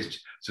 Yes. So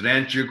to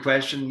answer your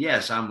question,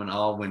 yes, I'm in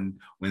awe when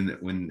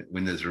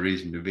there's a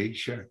reason to be.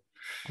 Sure.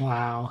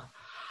 Wow.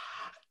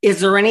 Is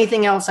there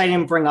anything else I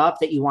didn't bring up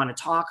that you want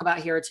to talk about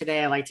here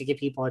today? I like to give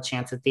people a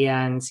chance at the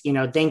end. You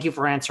know, thank you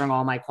for answering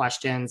all my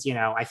questions. You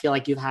know, I feel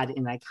like you've had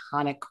an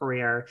iconic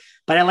career,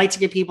 but I like to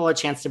give people a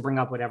chance to bring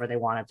up whatever they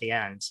want at the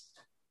end.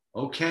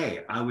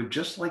 Okay. I would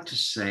just like to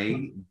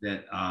say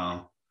that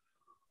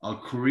a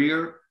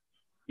career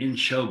in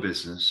show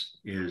business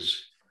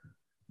is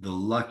the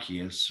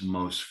luckiest,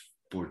 most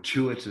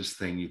fortuitous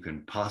thing you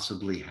can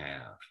possibly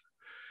have.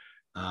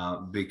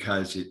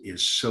 Because it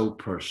is so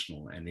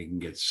personal and it can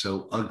get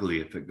so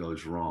ugly if it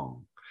goes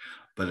wrong.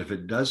 But if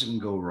it doesn't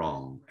go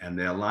wrong and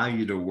they allow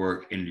you to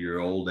work into your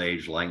old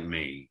age like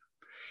me,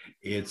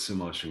 it's the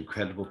most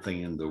incredible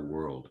thing in the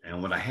world.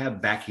 And what I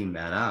have backing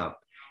that up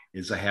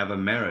is I have a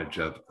marriage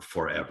of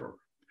forever.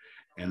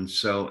 And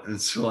so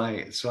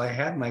I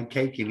had my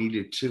cake and eat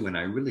it too. And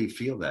I really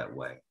feel that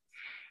way.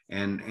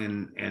 And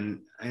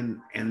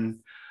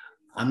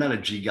I'm not a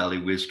gee golly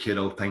whiz kid.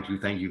 Oh, thank you.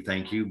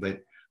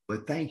 But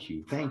thank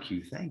you.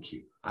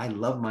 I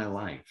love my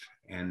life,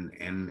 and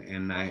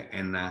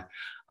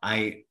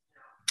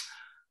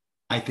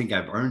I think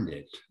I've earned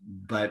it.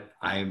 But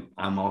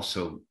I'm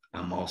also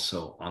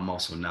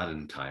not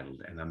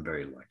entitled, and I'm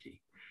very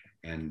lucky.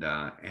 And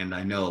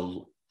I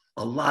know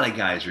a lot of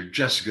guys are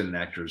just as good an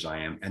actor as I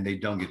am, and they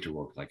don't get to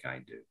work like I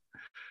do.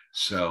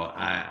 So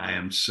I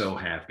am so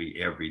happy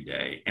every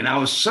day. And I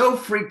was so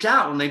freaked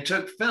out when they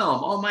took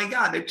film. Oh my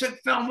God, they took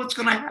film. What's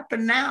going to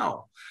happen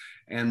now?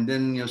 And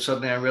then,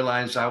 suddenly I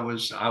realized I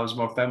was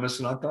more famous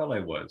than I thought I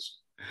was.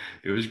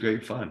 It was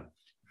great fun.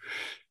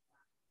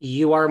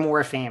 You are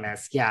more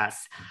famous.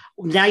 Yes.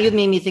 Now you've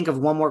made me think of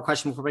one more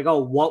question before we go.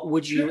 What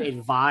would you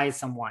advise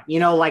someone?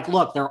 Like,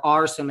 look, there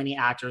are so many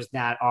actors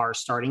that are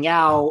starting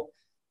out,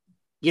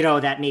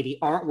 that maybe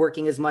aren't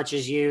working as much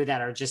as you,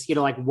 that are just,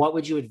 like, what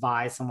would you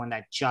advise someone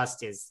that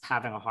just is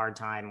having a hard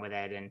time with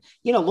it? And,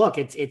 look,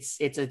 it's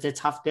a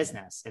tough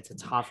business. It's a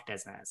tough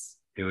business.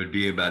 It would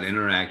be about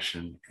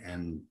interaction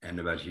and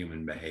about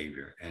human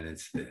behavior. And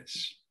it's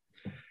this: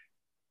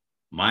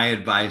 My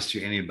advice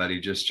to anybody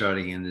just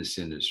starting in this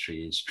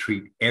industry is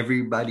treat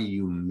everybody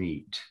you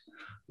meet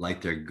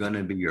like they're going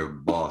to be your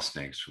boss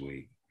next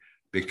week,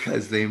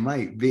 because they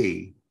might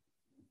be.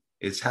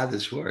 It's how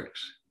this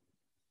works.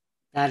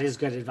 That is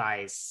good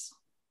advice.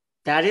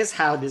 That is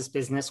how this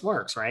business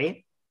works,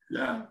 right?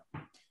 Yeah.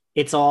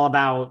 It's all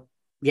about,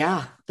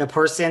 the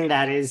person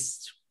that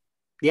is,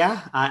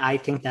 I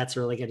think that's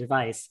really good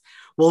advice.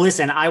 Well,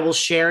 listen, I will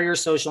share your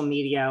social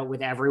media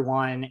with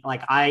everyone.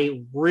 Like,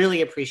 I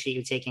really appreciate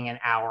you taking an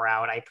hour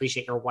out. I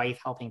appreciate your wife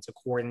helping to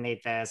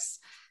coordinate this.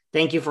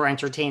 Thank you for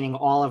entertaining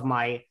all of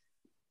my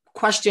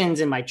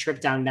questions and my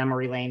trip down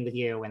memory lane with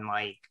you. And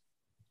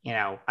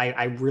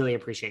I really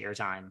appreciate your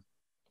time.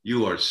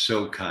 You are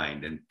so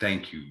kind, and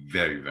thank you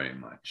very, very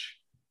much.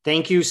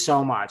 Thank you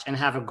so much, and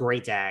have a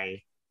great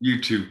day. You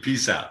too.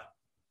 Peace out.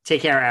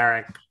 Take care,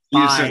 Eric.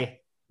 Bye.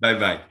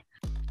 Bye-bye.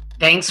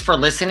 Thanks for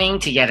listening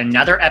to yet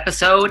another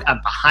episode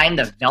of Behind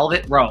the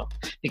Velvet Rope.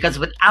 Because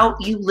without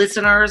you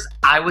listeners,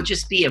 I would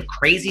just be a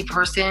crazy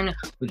person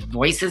with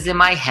voices in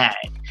my head.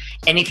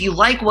 And if you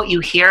like what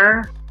you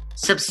hear,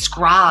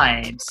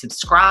 subscribe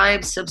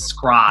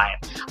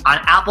on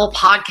Apple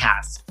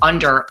Podcasts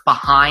under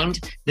Behind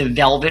the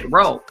Velvet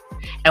Rope.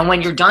 And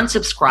when you're done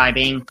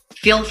subscribing,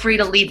 feel free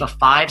to leave a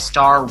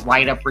 5-star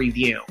write-up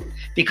review,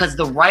 because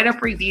the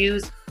write-up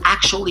reviews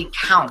actually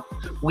count.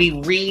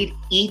 We read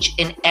each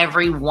and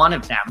every one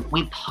of them.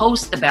 We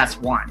post the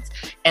best ones,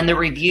 and the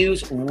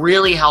reviews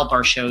really help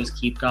our shows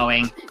keep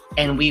going.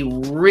 And we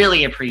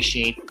really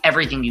appreciate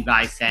everything you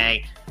guys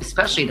say,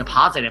 especially the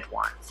positive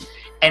ones.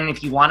 And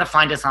if you want to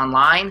find us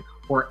online,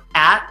 we're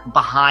at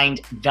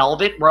Behind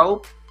Velvet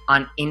Rope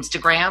on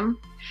Instagram.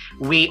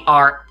 We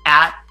are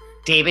at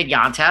David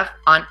Yontef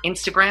on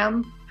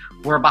Instagram.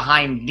 We're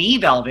Behind the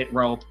Velvet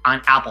Rope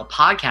on Apple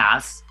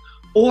Podcasts.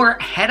 Or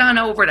head on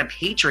over to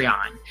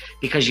Patreon,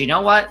 because you know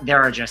what? There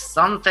are just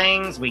some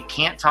things we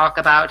can't talk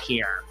about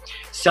here.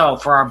 So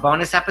for our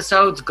bonus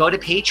episodes, go to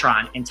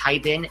Patreon and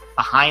type in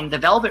Behind the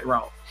Velvet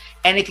Rope.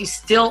 And if you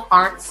still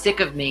aren't sick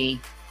of me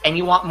and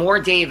you want more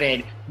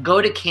David, go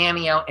to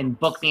Cameo and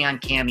book me on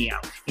Cameo.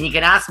 And you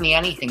can ask me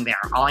anything there.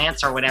 I'll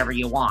answer whatever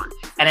you want.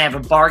 And I have a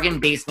bargain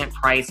basement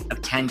price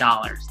of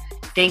 $10.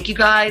 Thank you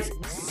guys.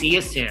 See you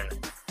soon.